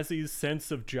Grant Mazzy's sense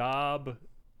of job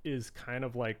is kind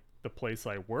of like the place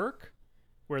I work,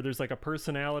 where there's like a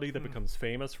personality that becomes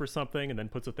famous for something and then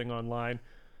puts a thing online.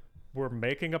 We're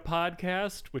making a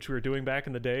podcast, which we were doing back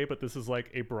in the day, but this is like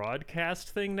a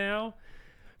broadcast thing now,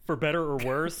 for better or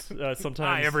worse. Sometimes.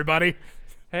 Hi, everybody.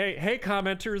 Hey,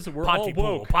 commenters, we're all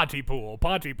woke. Pontypool.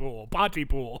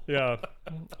 Yeah.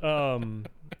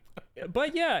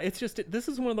 But yeah, it's just, this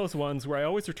is one of those ones where I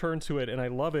always return to it and I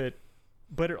love it,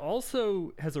 but it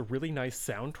also has a really nice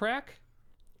soundtrack.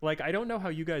 Like, I don't know how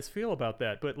you guys feel about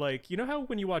that, but like, you know how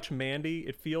when you watch Mandy,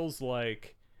 it feels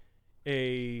like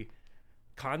a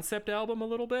concept album a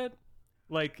little bit?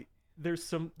 Like, there's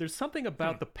something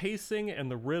about the pacing and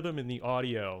the rhythm in the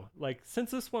audio. Like, since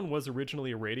this one was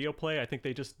originally a radio play, I think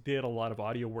they just did a lot of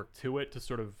audio work to it to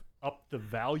sort of up the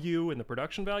value and the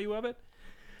production value of it.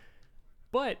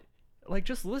 But like,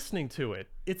 just listening to it,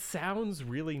 it sounds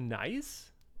really nice,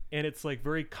 and it's like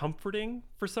very comforting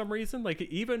for some reason. Like,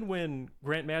 even when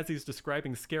Grant Mazzy's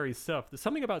describing scary stuff, there's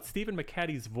something about Stephen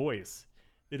McHattie's voice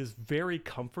that is very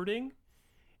comforting,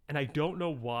 and I don't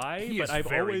know why. But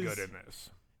I've always good in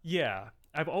this. Yeah,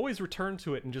 I've always returned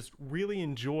to it and just really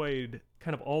enjoyed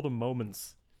kind of all the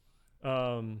moments.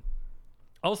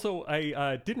 Also,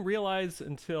 I didn't realize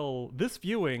until this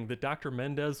viewing that Dr.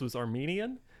 Mendez was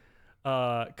Armenian.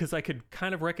 Because I could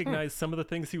kind of recognize some of the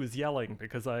things he was yelling,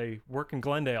 because I work in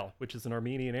Glendale, which is an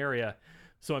Armenian area,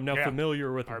 so I'm now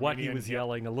familiar with what he was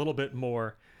yelling a little bit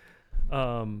more.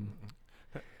 I've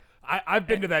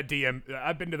been to that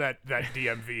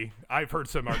DMV. I've heard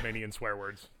some Armenian swear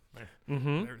words.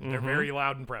 They're very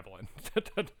loud and prevalent.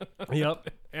 Yep.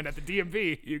 And at the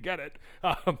DMV, you get it.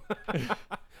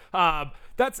 I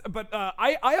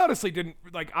honestly didn't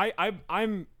like.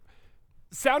 I'm.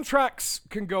 Soundtracks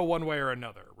can go one way or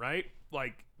another, right?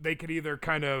 Like, they could either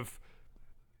kind of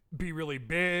be really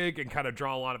big and kind of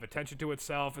draw a lot of attention to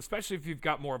itself, especially if you've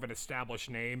got more of an established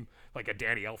name, like a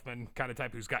Danny Elfman kind of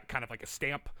type who's got kind of like a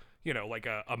stamp, you know, like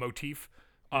a motif.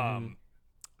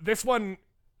 This one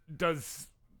does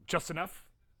just enough.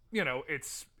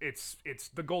 it's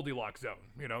the Goldilocks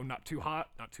zone. Not too hot,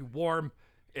 not too warm.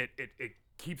 It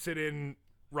keeps it in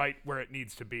right where it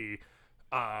needs to be.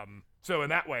 So in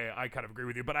that way, I kind of agree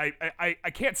with you. But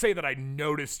I can't say that I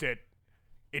noticed it.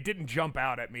 It didn't jump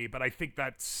out at me, but I think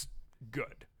that's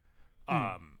good.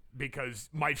 Because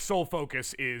my sole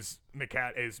focus is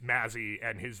Mazzy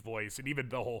and his voice, and even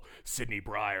the whole Sidney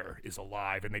Brier is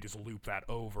alive, and they just loop that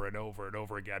over and over and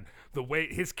over again. The way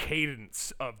his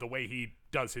cadence of the way he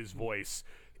does his voice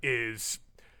is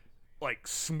like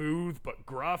smooth but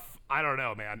gruff. I don't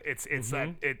know, man. It's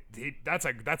that's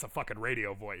a fucking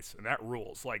radio voice, and that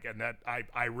rules.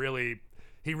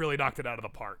 He really knocked it out of the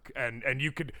park, and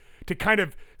you could to kind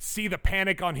of see the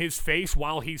panic on his face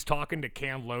while he's talking to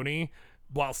Cam Loney,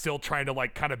 while still trying to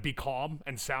like kind of be calm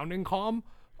and sounding calm.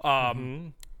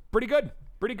 Pretty good.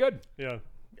 Yeah.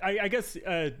 I guess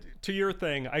to your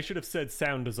thing, I should have said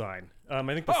sound design. I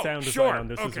think the sound design on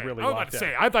this is really locked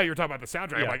in. I thought you were talking about the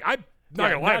soundtrack. Yeah. I'm like, I'm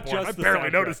not gonna lie, boy, I barely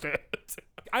soundtrack. noticed it.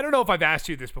 I don't know if I've asked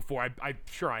you this before. I'm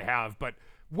sure I have, but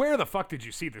where the fuck did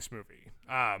you see this movie?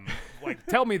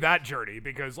 Tell me that journey,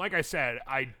 because like I said,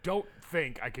 I don't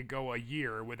think I could go a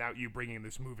year without you bringing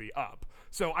this movie up.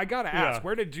 So I gotta ask,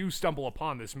 where did you stumble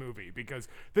upon this movie? Because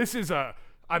this is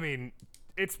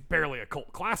it's barely a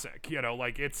cult classic,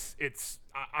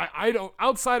 I don't,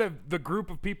 outside of the group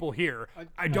of people here,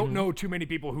 I don't know too many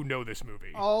people who know this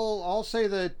movie. I'll say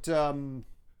that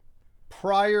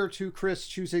prior to Chris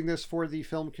choosing this for the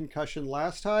film Concussion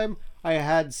last time, I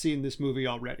had seen this movie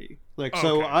already.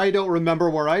 So I don't remember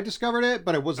where I discovered it,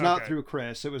 but it was not through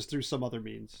Chris. It was through some other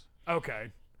means.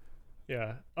 Okay.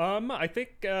 Yeah. I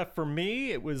think for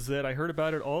me, it was that I heard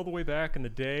about it all the way back in the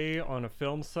day on a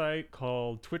film site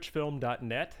called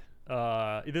twitchfilm.net.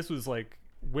 This was like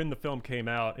when the film came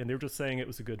out, and they were just saying it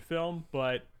was a good film,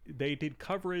 but they did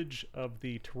coverage of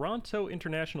the Toronto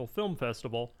International Film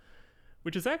Festival,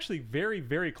 which is actually very,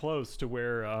 very close to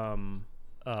where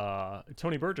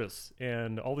Tony Burgess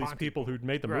and all these people who'd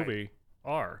made the movie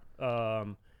are.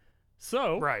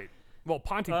 Right. Well,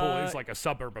 Pontypool is like a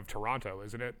suburb of Toronto,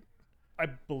 isn't it? I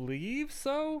believe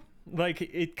so. Like,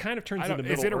 it kind of turns into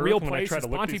Middle Earth. Is it a real when I place? try Is to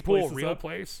look these Pontypool a places real up.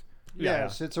 place?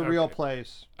 Yes, it's a real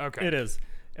place. Okay. It is.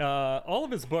 All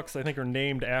of his books, I think, are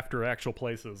named after actual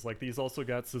places. Like, these also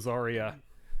got Caesarea,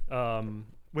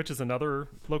 which is another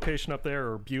location up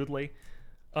there, or Bewdley.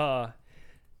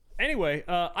 Anyway,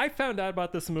 I found out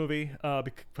about this movie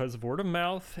because of word of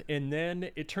mouth, and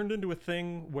then it turned into a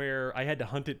thing where I had to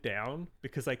hunt it down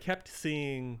because I kept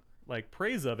seeing like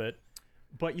praise of it,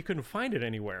 but you couldn't find it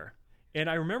anywhere. And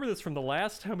I remember this from the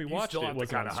last time we watched it. It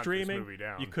was on streaming.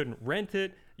 You couldn't rent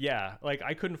it. Yeah, like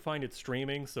I couldn't find it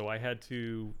streaming, so I had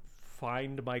to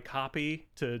find my copy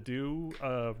to do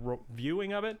a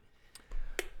viewing of it.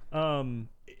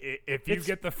 If you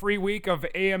get the free week of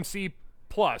AMC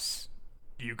Plus,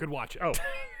 you could watch it. Oh,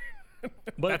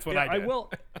 but that's what I did.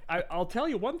 I'll tell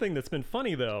you one thing that's been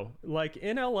funny though. Like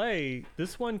in LA,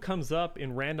 this one comes up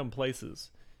in random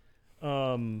places.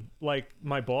 Like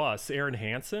my boss, Aaron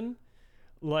Hansen.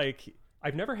 Like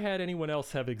I've never had anyone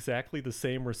else have exactly the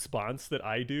same response that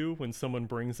I do when someone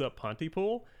brings up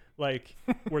Pontypool. Like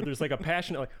where there's like a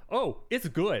passionate, like, oh, it's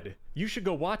good. You should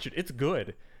go watch it. It's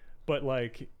good. But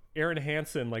like Aaron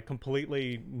Hansen, like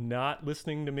completely not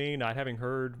listening to me, not having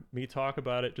heard me talk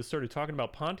about it, just started talking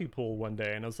about Pontypool one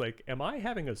day, and I was like, "Am I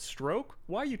having a stroke?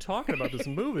 Why are you talking about this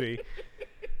movie?"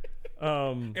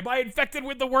 Am I infected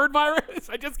with the word virus?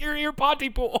 I just hear your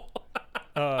Pontypool.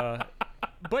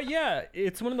 But yeah,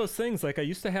 it's one of those things. Like I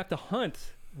used to have to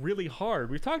hunt really hard.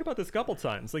 We've talked about this a couple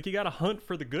times. Like you got to hunt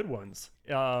for the good ones.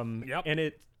 And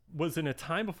it was in a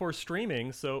time before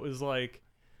streaming, so it was like,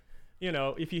 you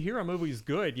know, if you hear a movie's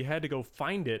good, you had to go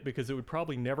find it because it would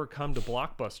probably never come to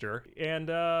Blockbuster. And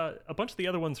a bunch of the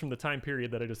other ones from the time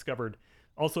period that I discovered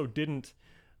also didn't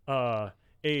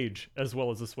age as well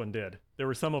as this one did. There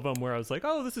were some of them where I was like,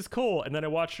 oh, this is cool. And then I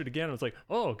watched it again and I was like,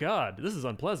 oh, God, this is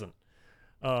unpleasant.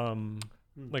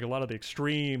 Like a lot of the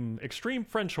extreme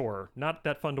French horror. Not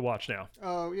that fun to watch now.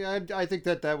 Oh, yeah, I think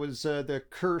that was the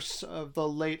curse of the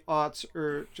late aughts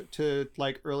to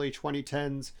like early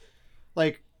 2010s.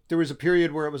 Like, there was a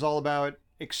period where it was all about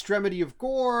extremity of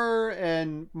gore,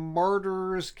 and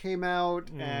Martyrs came out,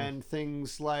 and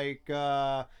things like, it's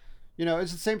at the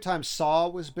same time Saw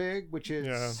was big, which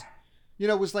is,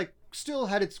 was like, still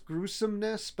had its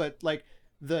gruesomeness, but like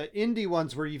the indie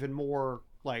ones were even more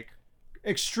like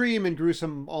extreme and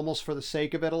gruesome almost for the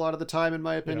sake of it a lot of the time, in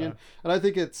my opinion. And I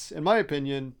think it's, in my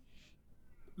opinion,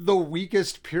 the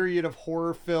weakest period of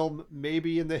horror film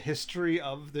maybe in the history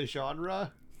of the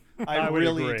genre. I would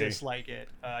really agree. dislike it.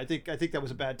 I think that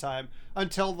was a bad time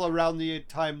until around the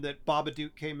time that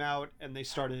Babadook came out and they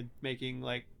started making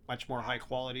like much more high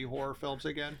quality horror films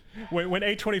again. When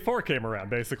A24 came around,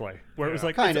 basically, where it was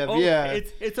like Kind it's of, yeah.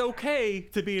 it's okay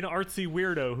to be an artsy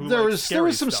weirdo who There likes was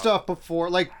scary some stuff before,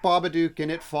 like Babadook and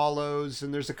It Follows,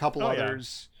 and there's a couple Oh, yeah.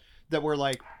 others that were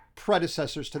like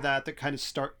predecessors to that kind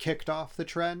of kicked off the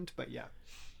trend. But yeah.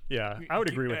 Yeah, I would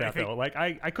agree with I that think- though. Like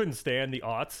I couldn't stand the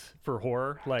aughts for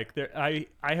horror. Like I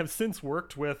have since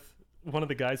worked with one of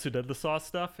the guys who did the Saw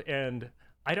stuff, and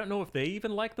I don't know if they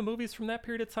even like the movies from that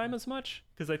period of time as much,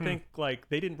 because I think like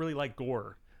they didn't really like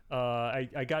gore.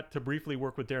 I got to briefly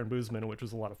work with Darren Boozman, which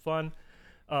was a lot of fun.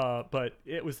 But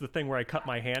it was the thing where I cut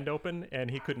my hand open and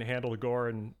he couldn't handle the gore,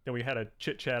 and then we had a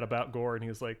chit chat about gore, and he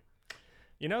was like,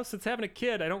 you know, since having a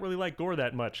kid, I don't really like gore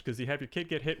that much, because you have your kid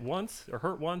get hit once or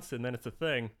hurt once, and then it's a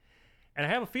thing. And I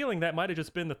have a feeling that might have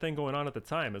just been the thing going on at the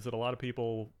time, is that a lot of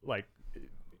people like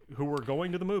who were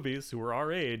going to the movies, who were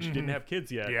our age, didn't have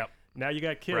kids yet. Yep. Now you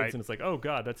got kids, Right. and it's like, oh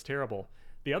god, that's terrible.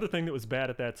 The other thing that was bad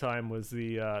at that time was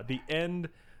the end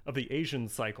of the Asian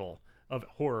cycle of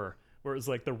horror, where it was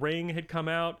like The Ring had come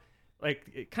out,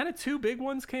 like kind of two big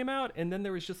ones came out, and then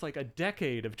there was just like a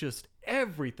decade of just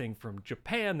everything from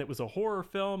Japan that was a horror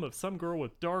film of some girl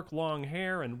with dark long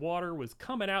hair and water was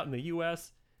coming out in the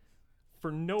U.S.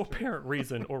 for no apparent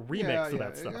reason, or remakes of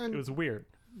that stuff. And it was weird.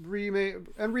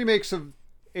 Remakes of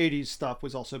 80s stuff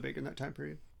was also big in that time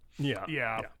period.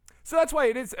 Yeah. So that's why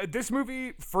it is. This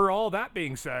movie, for all that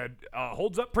being said,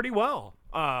 holds up pretty well.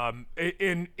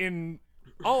 In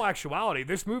all actuality,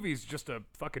 this movie's just a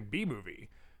fucking B movie.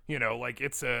 You know, like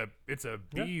it's a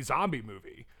B zombie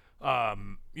movie.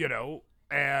 You know,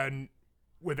 and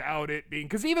without it being,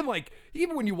 because even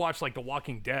when you watch like The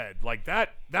Walking Dead, like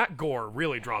that gore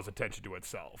really draws attention to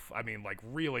itself. I mean, like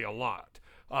really a lot.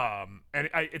 And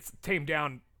it's tamed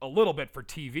down a little bit for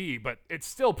TV, but it's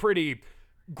still pretty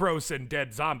gross and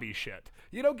dead zombie shit.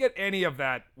 You don't get any of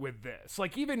that with this.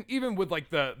 Like even with like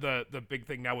the big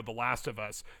thing now with The Last of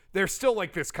Us, there's still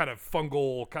like this kind of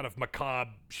fungal, kind of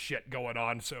macabre shit going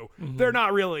on. So they're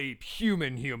not really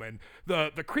human.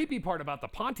 The creepy part about the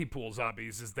Pontypool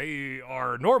zombies is they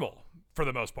are normal for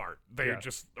the most part. They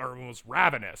just are almost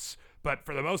ravenous, but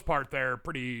for the most part they're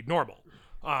pretty normal.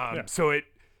 So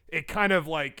it kind of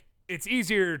like, it's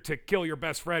easier to kill your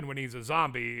best friend when he's a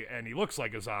zombie and he looks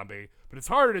like a zombie, but it's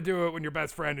harder to do it when your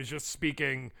best friend is just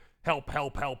speaking help,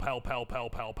 help, help, help, help,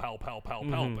 help, help, help, help, help,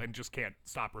 help, and just can't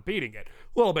stop repeating it.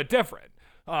 A little bit different.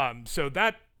 So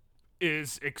that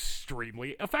is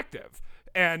extremely effective.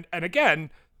 And again,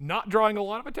 not drawing a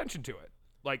lot of attention to it.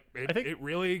 Like it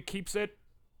really keeps it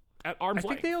at arm's length. I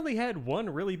think they only had one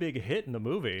really big hit in the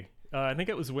movie. I think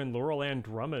it was when Laurel Ann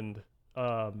Drummond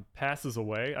passes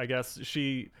away. I guess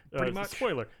she Pretty much.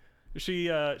 spoiler, she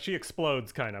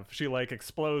explodes, kind of. She like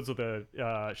explodes with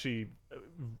she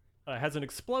has an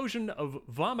explosion of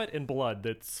vomit and blood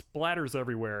that splatters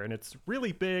everywhere, and it's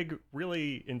really big,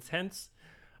 really intense.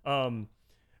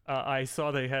 I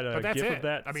saw they had a that's gif it. of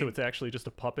that, I mean, so it's actually just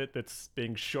a puppet that's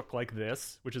being shook like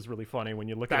this, which is really funny when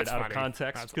you look at it That's out funny. of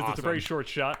context, That's because it's a very awesome. short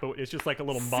shot, but it's just like a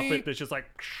little Muppet that's just like.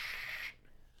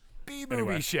 B-movie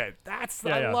Anyway. shit. That's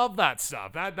Yeah, I yeah. love that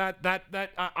stuff. The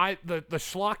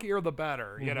schlockier the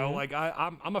better. You know, like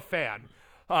I'm a fan.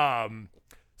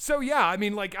 So yeah, I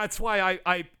mean, like that's why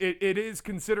it is,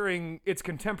 considering its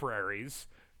contemporaries,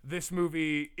 this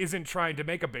movie isn't trying to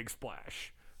make a big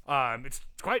splash. It's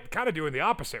quite kind of doing the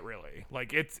opposite, really.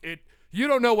 Like you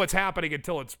don't know what's happening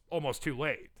until it's almost too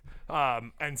late.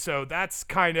 And so that's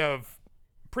kind of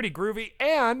pretty groovy.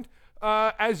 And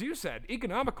as you said,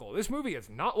 economical. This movie is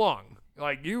not long.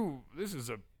 This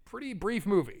is a pretty brief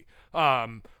movie.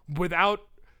 Without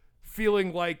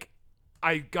feeling like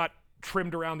I got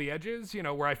trimmed around the edges, you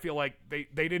know, where I feel like they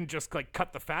didn't just like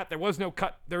cut the fat. There was no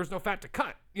fat to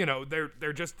cut. You know,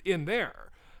 they're just in there.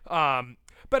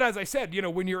 But as I said, you know,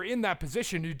 when you're in that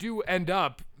position, you do end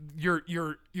up your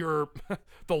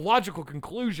the logical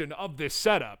conclusion of this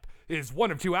setup is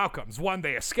one of two outcomes. One,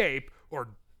 they escape, or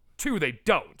two, they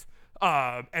don't.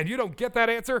 And you don't get that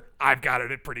answer. I've got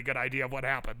a pretty good idea of what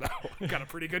happened, though. I've got a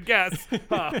pretty good guess.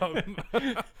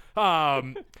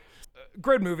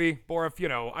 Great movie, Borif. You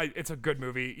know, it's a good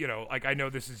movie. You know, like I know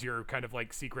this is your kind of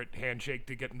like secret handshake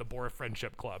to get in the Borif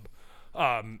Friendship Club.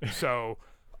 So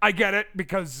I get it,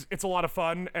 because it's a lot of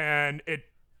fun and it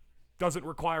doesn't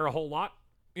require a whole lot.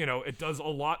 You know, it does a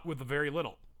lot with very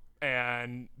little.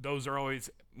 And those are always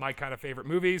my kind of favorite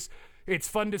movies. It's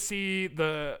fun to see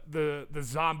the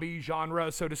zombie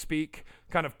genre, so to speak,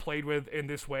 kind of played with in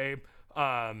this way,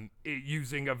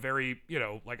 using a very, you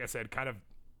know, like I said, kind of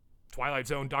Twilight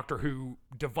Zone, Doctor Who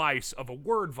device of a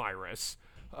word virus.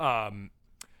 And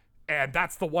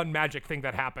that's the one magic thing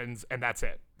that happens, and that's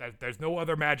it. There's no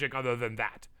other magic other than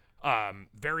that.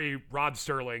 Very Rod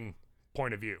Serling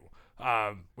point of view,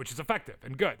 which is effective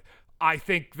and good. I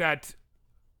think that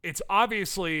it's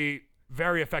obviously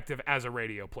very effective as a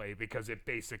radio play because it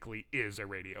basically is a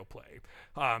radio play.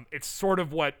 It's sort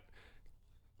of what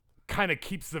kind of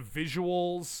keeps the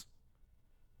visuals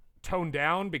toned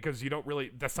down because you don't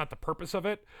really, that's not the purpose of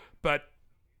it, but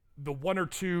the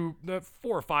 4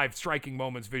 or 5 striking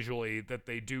moments visually that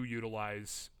they do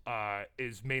utilize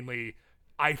is mainly,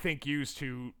 I think, used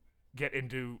to get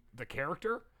into the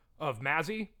character of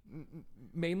Mazzy,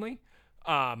 mainly.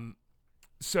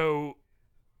 So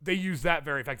they use that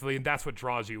very effectively, and that's what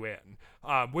draws you in.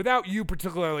 Without you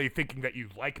particularly thinking that you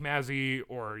like Mazzy,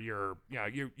 or you're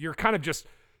kind of just,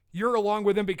 you're along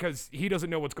with him because he doesn't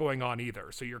know what's going on either.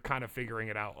 So you're kind of figuring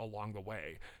it out along the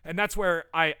way. And that's where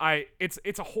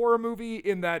it's a horror movie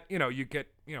in that, you get,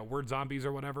 word zombies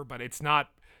or whatever, but it's not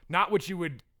what you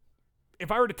would,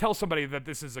 if I were to tell somebody that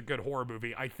this is a good horror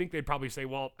movie, I think they'd probably say,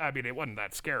 well, I mean, it wasn't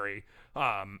that scary.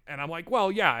 And I'm like,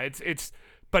 well, yeah, it's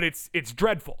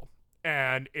dreadful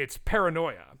and it's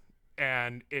paranoia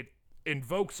and it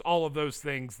invokes all of those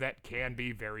things that can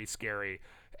be very scary.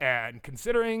 And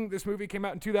considering this movie came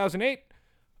out in 2008,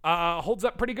 holds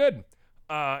up pretty good.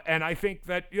 And I think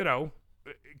that,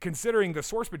 considering the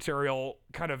source material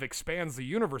kind of expands the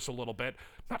universe a little bit,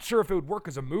 not sure if it would work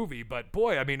as a movie, but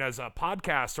boy, I mean, as a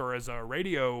podcast or as a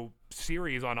radio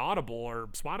series on Audible or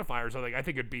Spotify or something, I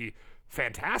think it'd be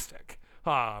fantastic.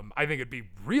 I think it'd be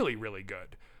really, really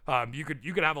good. You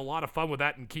could have a lot of fun with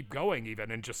that and keep going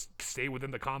even and just stay within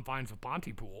the confines of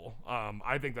Pontypool.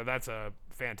 I think that's a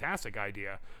fantastic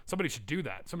idea. Somebody should do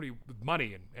that. Somebody with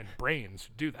money and brains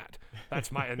do that.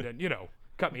 That's my, and then,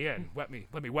 cut me in, let me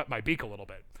wet my beak a little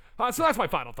bit. So that's my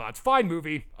final thoughts. Fine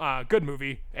movie, good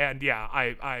movie. And yeah,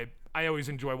 I always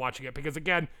enjoy watching it because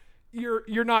again,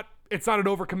 it's not an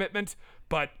overcommitment,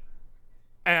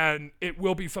 and it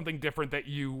will be something different that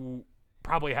you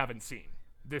probably haven't seen.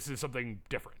 This is something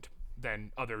different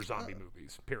than other zombie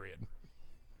movies, period.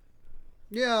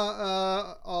 Yeah,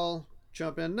 I'll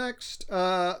jump in next.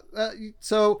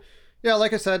 So, yeah,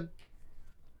 like I said,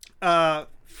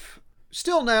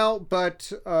 still now,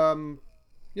 but,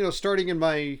 starting in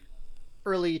my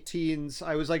early teens,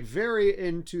 I was like very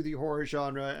into the horror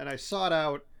genre and I sought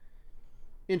out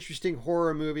interesting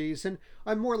horror movies, and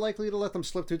I'm more likely to let them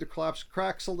slip through the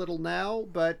cracks a little now,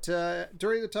 but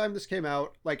during the time this came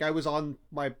out, like I was on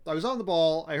the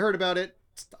ball, I heard about it,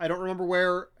 I don't remember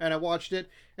where, and I watched it,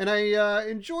 and I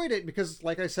enjoyed it because,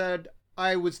 like I said,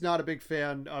 I was not a big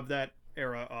fan of that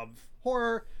era of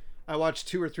horror. I watched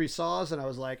 2 or 3 Saws and I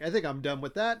was like, I think I'm done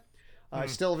with that. I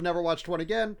still have never watched one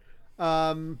again.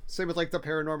 Same with like the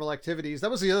Paranormal Activities.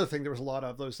 That was the other thing. There was a lot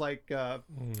of those like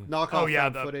knockoff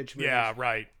found footage movies. Yeah,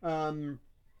 right.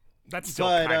 That's still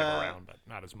kind of around, but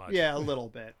not as much. Yeah, a little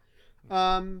bit.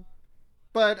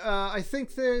 But I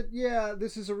think that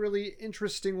this is a really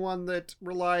interesting one that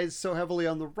relies so heavily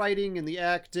on the writing and the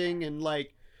acting, and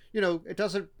like, it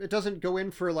doesn't go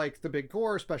in for like the big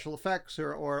gore special effects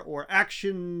or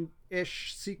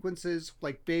action-ish sequences,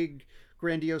 like big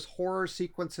grandiose horror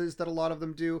sequences that a lot of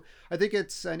them do. I think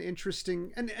it's an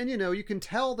interesting, and you can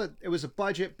tell that it was a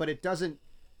budget, but it doesn't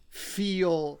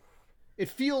feel, it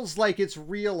feels like it's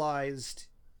realized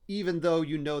even though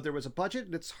there was a budget.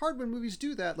 And it's hard when movies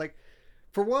do that. Like,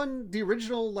 for one, the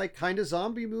original like kind of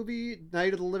zombie movie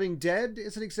Night of the Living Dead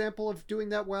is an example of doing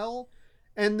that well.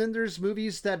 And then there's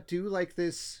movies that do like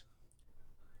this,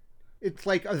 it's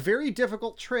like a very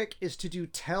difficult trick is to do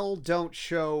tell don't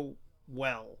show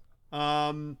well.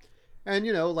 And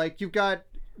like you've got,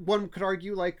 one could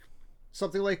argue like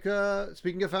something like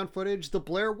speaking of found footage, the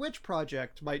Blair Witch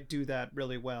Project might do that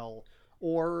really well,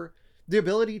 or the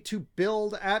ability to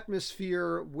build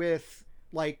atmosphere with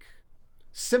like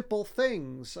simple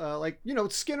things, like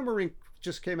Skinamarink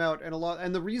just came out,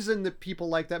 and the reason that people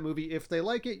like that movie, if they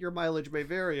like it, your mileage may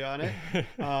vary on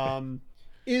it,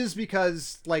 is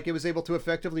because like it was able to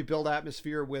effectively build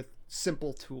atmosphere with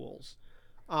simple tools.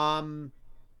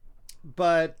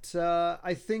 But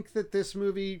I think that this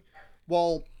movie,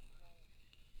 while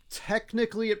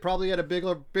technically it probably had a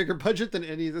bigger budget than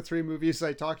any of the 3 movies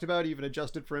I talked about, even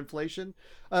adjusted for inflation,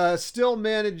 still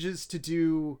manages to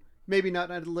do, maybe not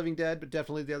Night of the Living Dead, but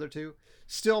definitely the other 2,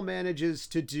 still manages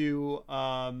to do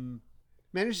all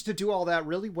that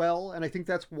really well. And I think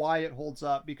that's why it holds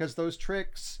up, because those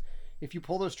tricks, if you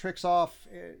pull those tricks off,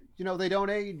 they don't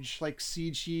age like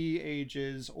CG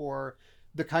ages, or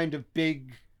the kind of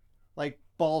big, like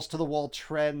balls to the wall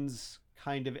trends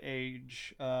kind of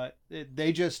age.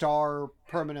 They just are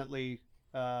permanently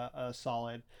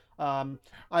solid.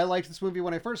 I liked this movie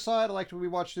when I first saw it. I liked when we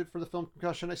watched it for the film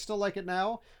Concussion. I still like it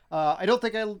now. I don't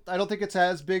think it's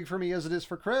as big for me as it is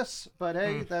for Chris, but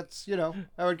hey, that's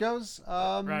how it goes.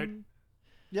 Right.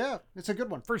 Yeah, it's a good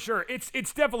one for sure.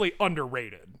 It's definitely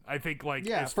underrated. I think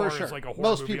as far as like a horror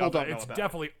most movie, people don't know it's about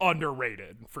definitely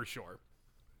underrated for sure.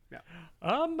 Yeah.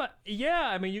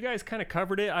 I mean, you guys kind of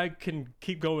covered it. I can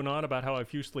keep going on about how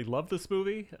I've usually loved this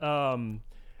movie. One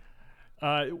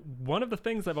of the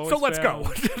things I've always let's found,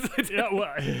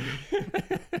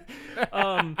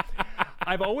 go.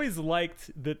 I've always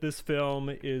liked that this film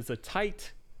is a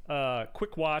tight,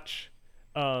 quick watch.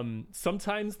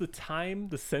 Sometimes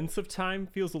the sense of time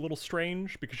feels a little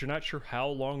strange because you're not sure how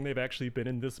long they've actually been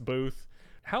in this booth,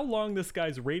 how long this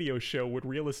guy's radio show would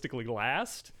realistically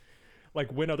last, like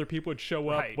when other people would show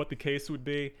up, what the case would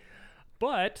be.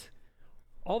 But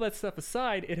all that stuff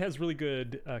aside, it has really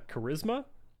good charisma.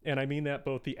 And I mean that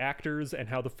both the actors and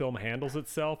how the film handles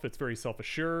itself. It's very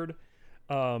self-assured.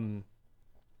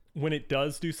 When it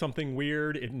does do something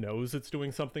weird, it knows it's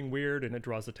doing something weird, and it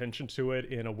draws attention to it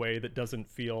in a way that doesn't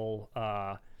feel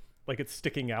like it's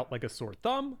sticking out like a sore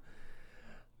thumb.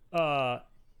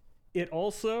 It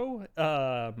also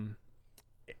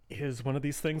is one of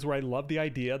these things where I love the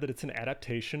idea that it's an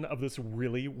adaptation of this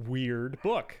really weird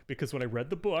book, because when I read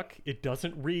the book, it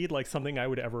doesn't read like something I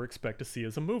would ever expect to see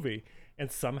as a movie.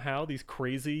 And somehow these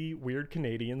crazy, weird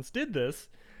Canadians did this.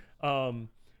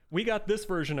 We got this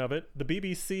version of it. The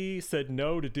BBC said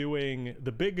no to doing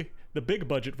the big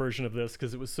budget version of this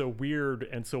because it was so weird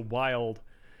and so wild.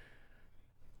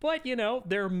 But,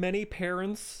 there are many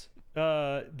parents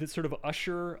that sort of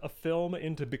usher a film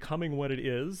into becoming what it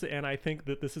is, and I think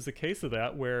that this is a case of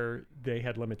that, where they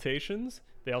had limitations,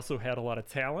 they also had a lot of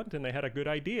talent, and they had a good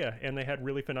idea, and they had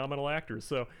really phenomenal actors.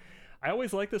 So I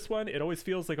always like this one. It always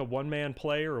feels like a one-man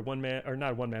play, or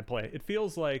not a one-man play. It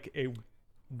feels like a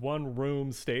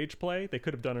one-room stage play. They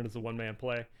could have done it as a one-man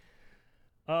play.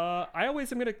 I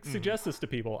always am going to suggest this to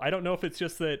people. I don't know if it's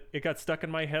just that it got stuck in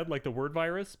my head like the word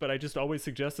virus, but I just always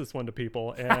suggest this one to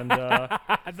people. And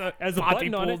as a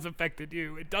button on it, affected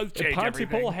you. It does change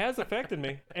Pontypool everything. has affected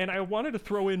me. And I wanted to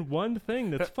throw in one thing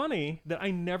that's funny that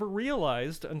I never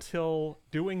realized until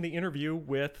doing the interview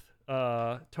with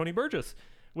Tony Burgess,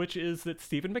 which is that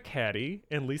Stephen McHattie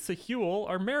and Lisa Hewell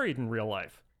are married in real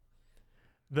life.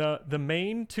 The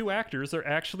main two actors are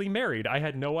actually married. I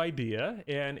had no idea,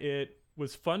 and it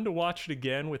was fun to watch it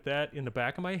again with that in the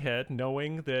back of my head,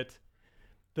 knowing that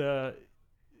the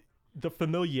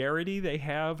familiarity they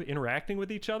have interacting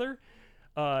with each other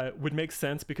would make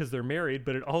sense because they're married,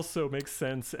 but it also makes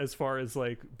sense as far as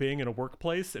like being in a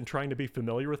workplace and trying to be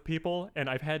familiar with people. And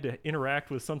I've had to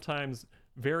interact with sometimes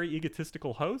very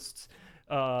egotistical hosts.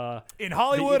 In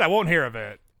Hollywood, I won't hear of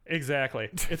it. Exactly.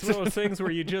 It's one of those things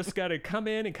where you just got to come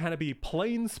in and kind of be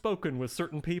plain spoken with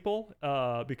certain people,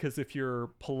 because if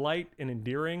you're polite and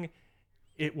endearing,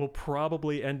 it will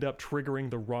probably end up triggering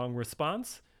the wrong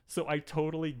response. So I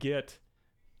totally get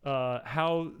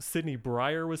how Sydney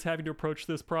Brier was having to approach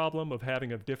this problem of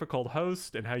having a difficult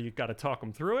host and how you got to talk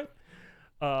them through it.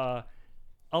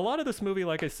 A lot of this movie,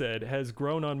 like I said, has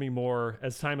grown on me more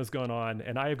as time has gone on,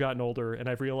 and I have gotten older, and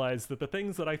I've realized that the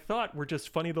things that I thought were just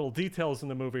funny little details in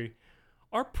the movie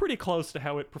are pretty close to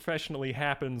how it professionally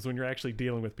happens when you're actually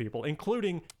dealing with people,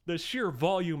 including the sheer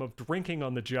volume of drinking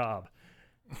on the job.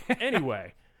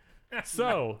 Anyway,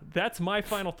 so that's my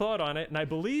final thought on it, and I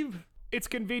believe... It's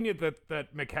convenient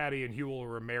that McHattie and Hewell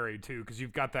were married, too, because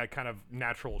you've got that kind of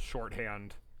natural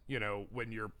shorthand,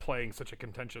 when you're playing such a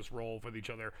contentious role with each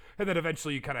other, and then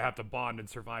eventually you kind of have to bond and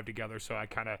survive together. So I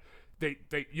kind of,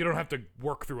 you don't have to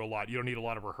work through a lot. You don't need a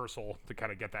lot of rehearsal to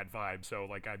kind of get that vibe. So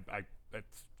like,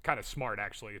 it's kind of smart,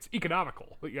 actually. It's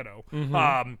economical,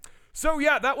 Mm-hmm. So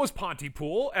yeah, that was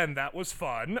Pontypool, and that was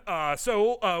fun.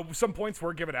 So some points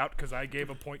were given out because I gave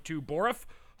a point to Borif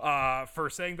for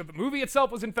saying that the movie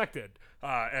itself was infected.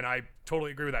 And I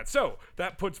totally agree with that. So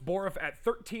that puts Borif at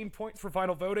 13 points for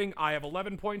final voting. I have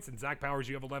 11 points, and Zach Powers,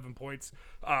 you have 11 points.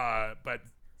 But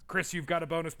Chris, you've got a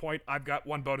bonus point. I've got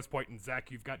 1 bonus point, and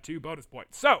Zach, you've got 2 bonus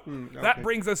points. So that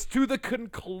brings us to the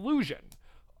conclusion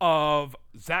of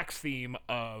Zach's theme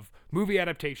of movie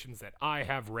adaptations that I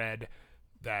have read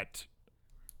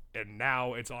and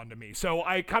now it's on to me. So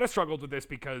I kind of struggled with this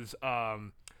because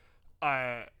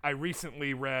I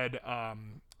recently read,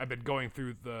 I've been going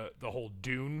through the whole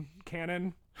Dune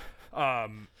canon.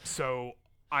 So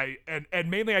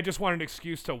mainly I just wanted an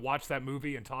excuse to watch that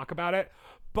movie and talk about it.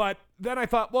 But then I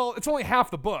thought, well, it's only half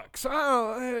the book, so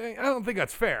I don't think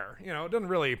that's fair. It doesn't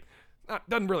really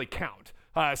count.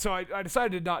 So I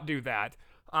decided to not do that.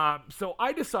 So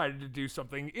I decided to do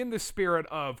something in the spirit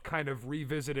of kind of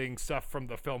revisiting stuff from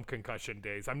the film Concussion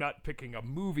days. I'm not picking a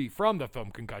movie from the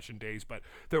film Concussion days, but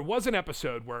there was an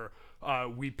episode where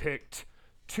we picked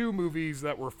 2 movies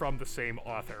that were from the same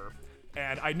author.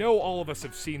 And I know all of us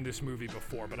have seen this movie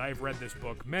before, but I've read this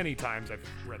book many times. I've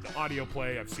read the audio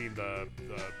play. I've seen the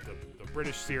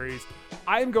British series.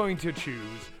 I'm going to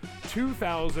choose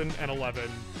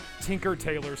 2011 Tinker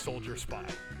Tailor Soldier Spy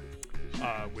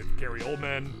with Gary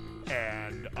Oldman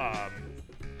and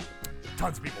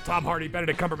tons of people. Tom Hardy,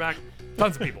 Benedict Cumberbatch,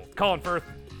 tons of people. Colin Firth,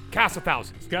 cast of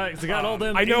thousands. Guys, got all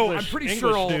them I know. English, I'm pretty English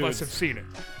sure all dudes. of us have seen it.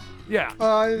 Yeah.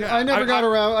 I never got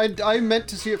around. I meant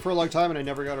to see it for a long time, and I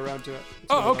never got around to it.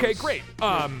 Oh, okay, great.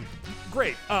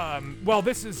 Great. Well,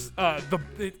 this is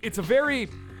it's a very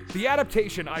the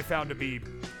adaptation I found to be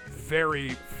very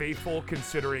faithful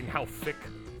considering how thick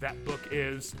that book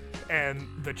is and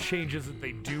the changes that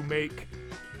they do make,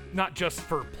 not just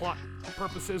for plot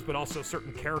purposes, but also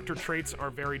certain character traits are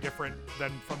very different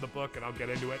than from the book, and I'll get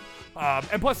into it.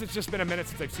 And plus, it's just been a minute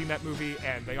since I've seen that movie,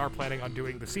 and they are planning on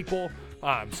doing the sequel,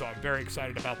 so I'm very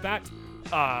excited about that.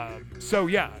 So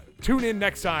yeah, tune in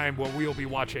next time when we'll be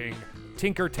watching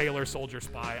Tinker Tailor Soldier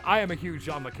Spy. I am a huge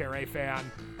John le Carré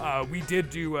fan. We did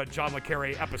do a John le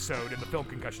Carré episode in the film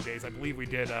Concussion days. I believe we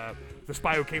did The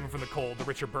Spy Who Came in From the Cold, the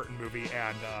Richard Burton movie,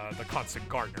 and The Constant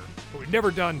Gardener. But we've never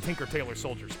done Tinker Tailor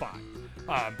Soldier Spy.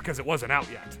 Because it wasn't out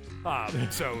yet.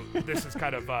 So this is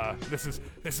kind of this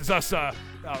is us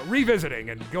revisiting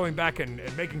and going back and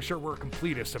making sure we're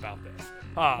completists about this.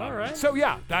 All right. So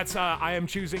yeah, that's I am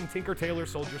choosing Tinker Tailor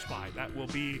Soldier Spy. That will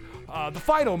be the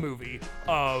final movie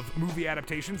of movie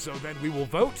adaptation. So then we will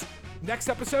vote next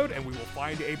episode and we will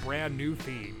find a brand new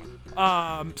theme.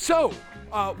 So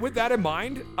with that in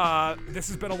mind, this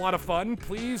has been a lot of fun.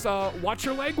 Please watch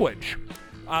your language.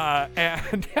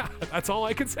 And yeah, that's all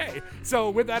I can say. So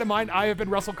with that in mind, I have been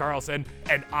Russell Carlson,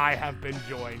 and I have been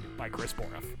joined by Chris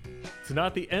Boroff. It's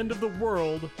not the end of the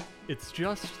world. It's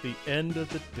just the end of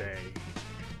the day.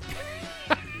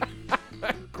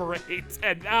 Great.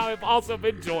 And now I've also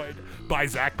been joined by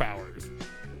Zach Powers.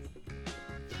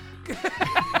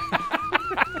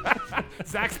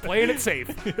 Zach's playing it safe.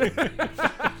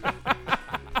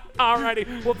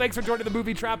 Alrighty. Well, thanks for joining the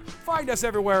Movie Trap. Find us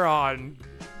everywhere on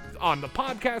the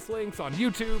podcast links, on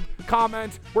YouTube,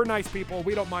 comment. We're nice people.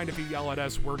 We don't mind if you yell at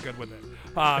us. We're good with it.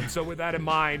 So with that in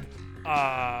mind,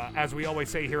 as we always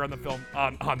say here on the film,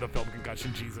 on the film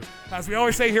Concussion, Jesus. As we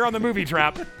always say here on the Movie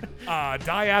Trap,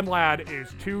 Diane Ladd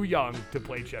is too young to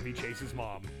play Chevy Chase's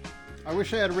mom. I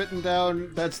wish I had written down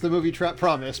that's the Movie Trap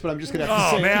promise, but I'm just gonna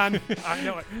have to say Oh man, I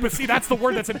know it. But see, that's the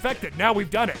word that's infected. Now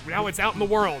we've done it. Now it's out in the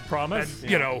world. Promise?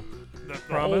 And, you know, the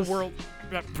whole world.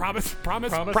 Promise.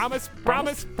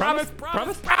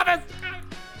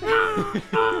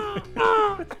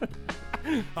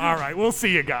 All right, we'll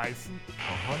see you guys.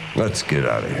 Let's get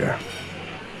out of here.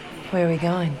 Where are we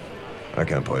going? I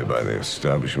can't play by the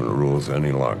establishment rules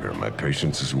any longer. My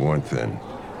patience is worn thin.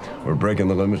 We're breaking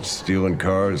the limits, stealing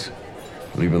cars,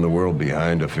 leaving the world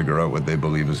behind to figure out what they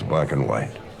believe is black and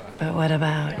white. But what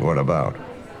about? What about?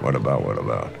 What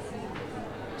about?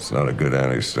 It's not a good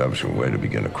anti-establishment way to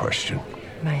begin a question.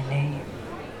 My name.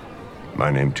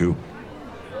 My name, too?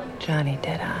 Johnny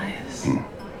Deadeyes.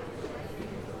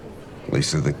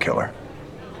 Lisa the Killer.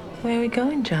 Where are we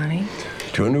going, Johnny?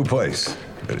 To a new place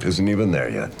that isn't even there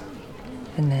yet.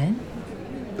 And then?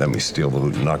 Then we steal the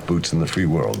loot and knock boots in the free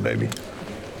world, baby.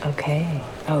 Okay,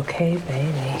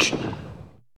 baby.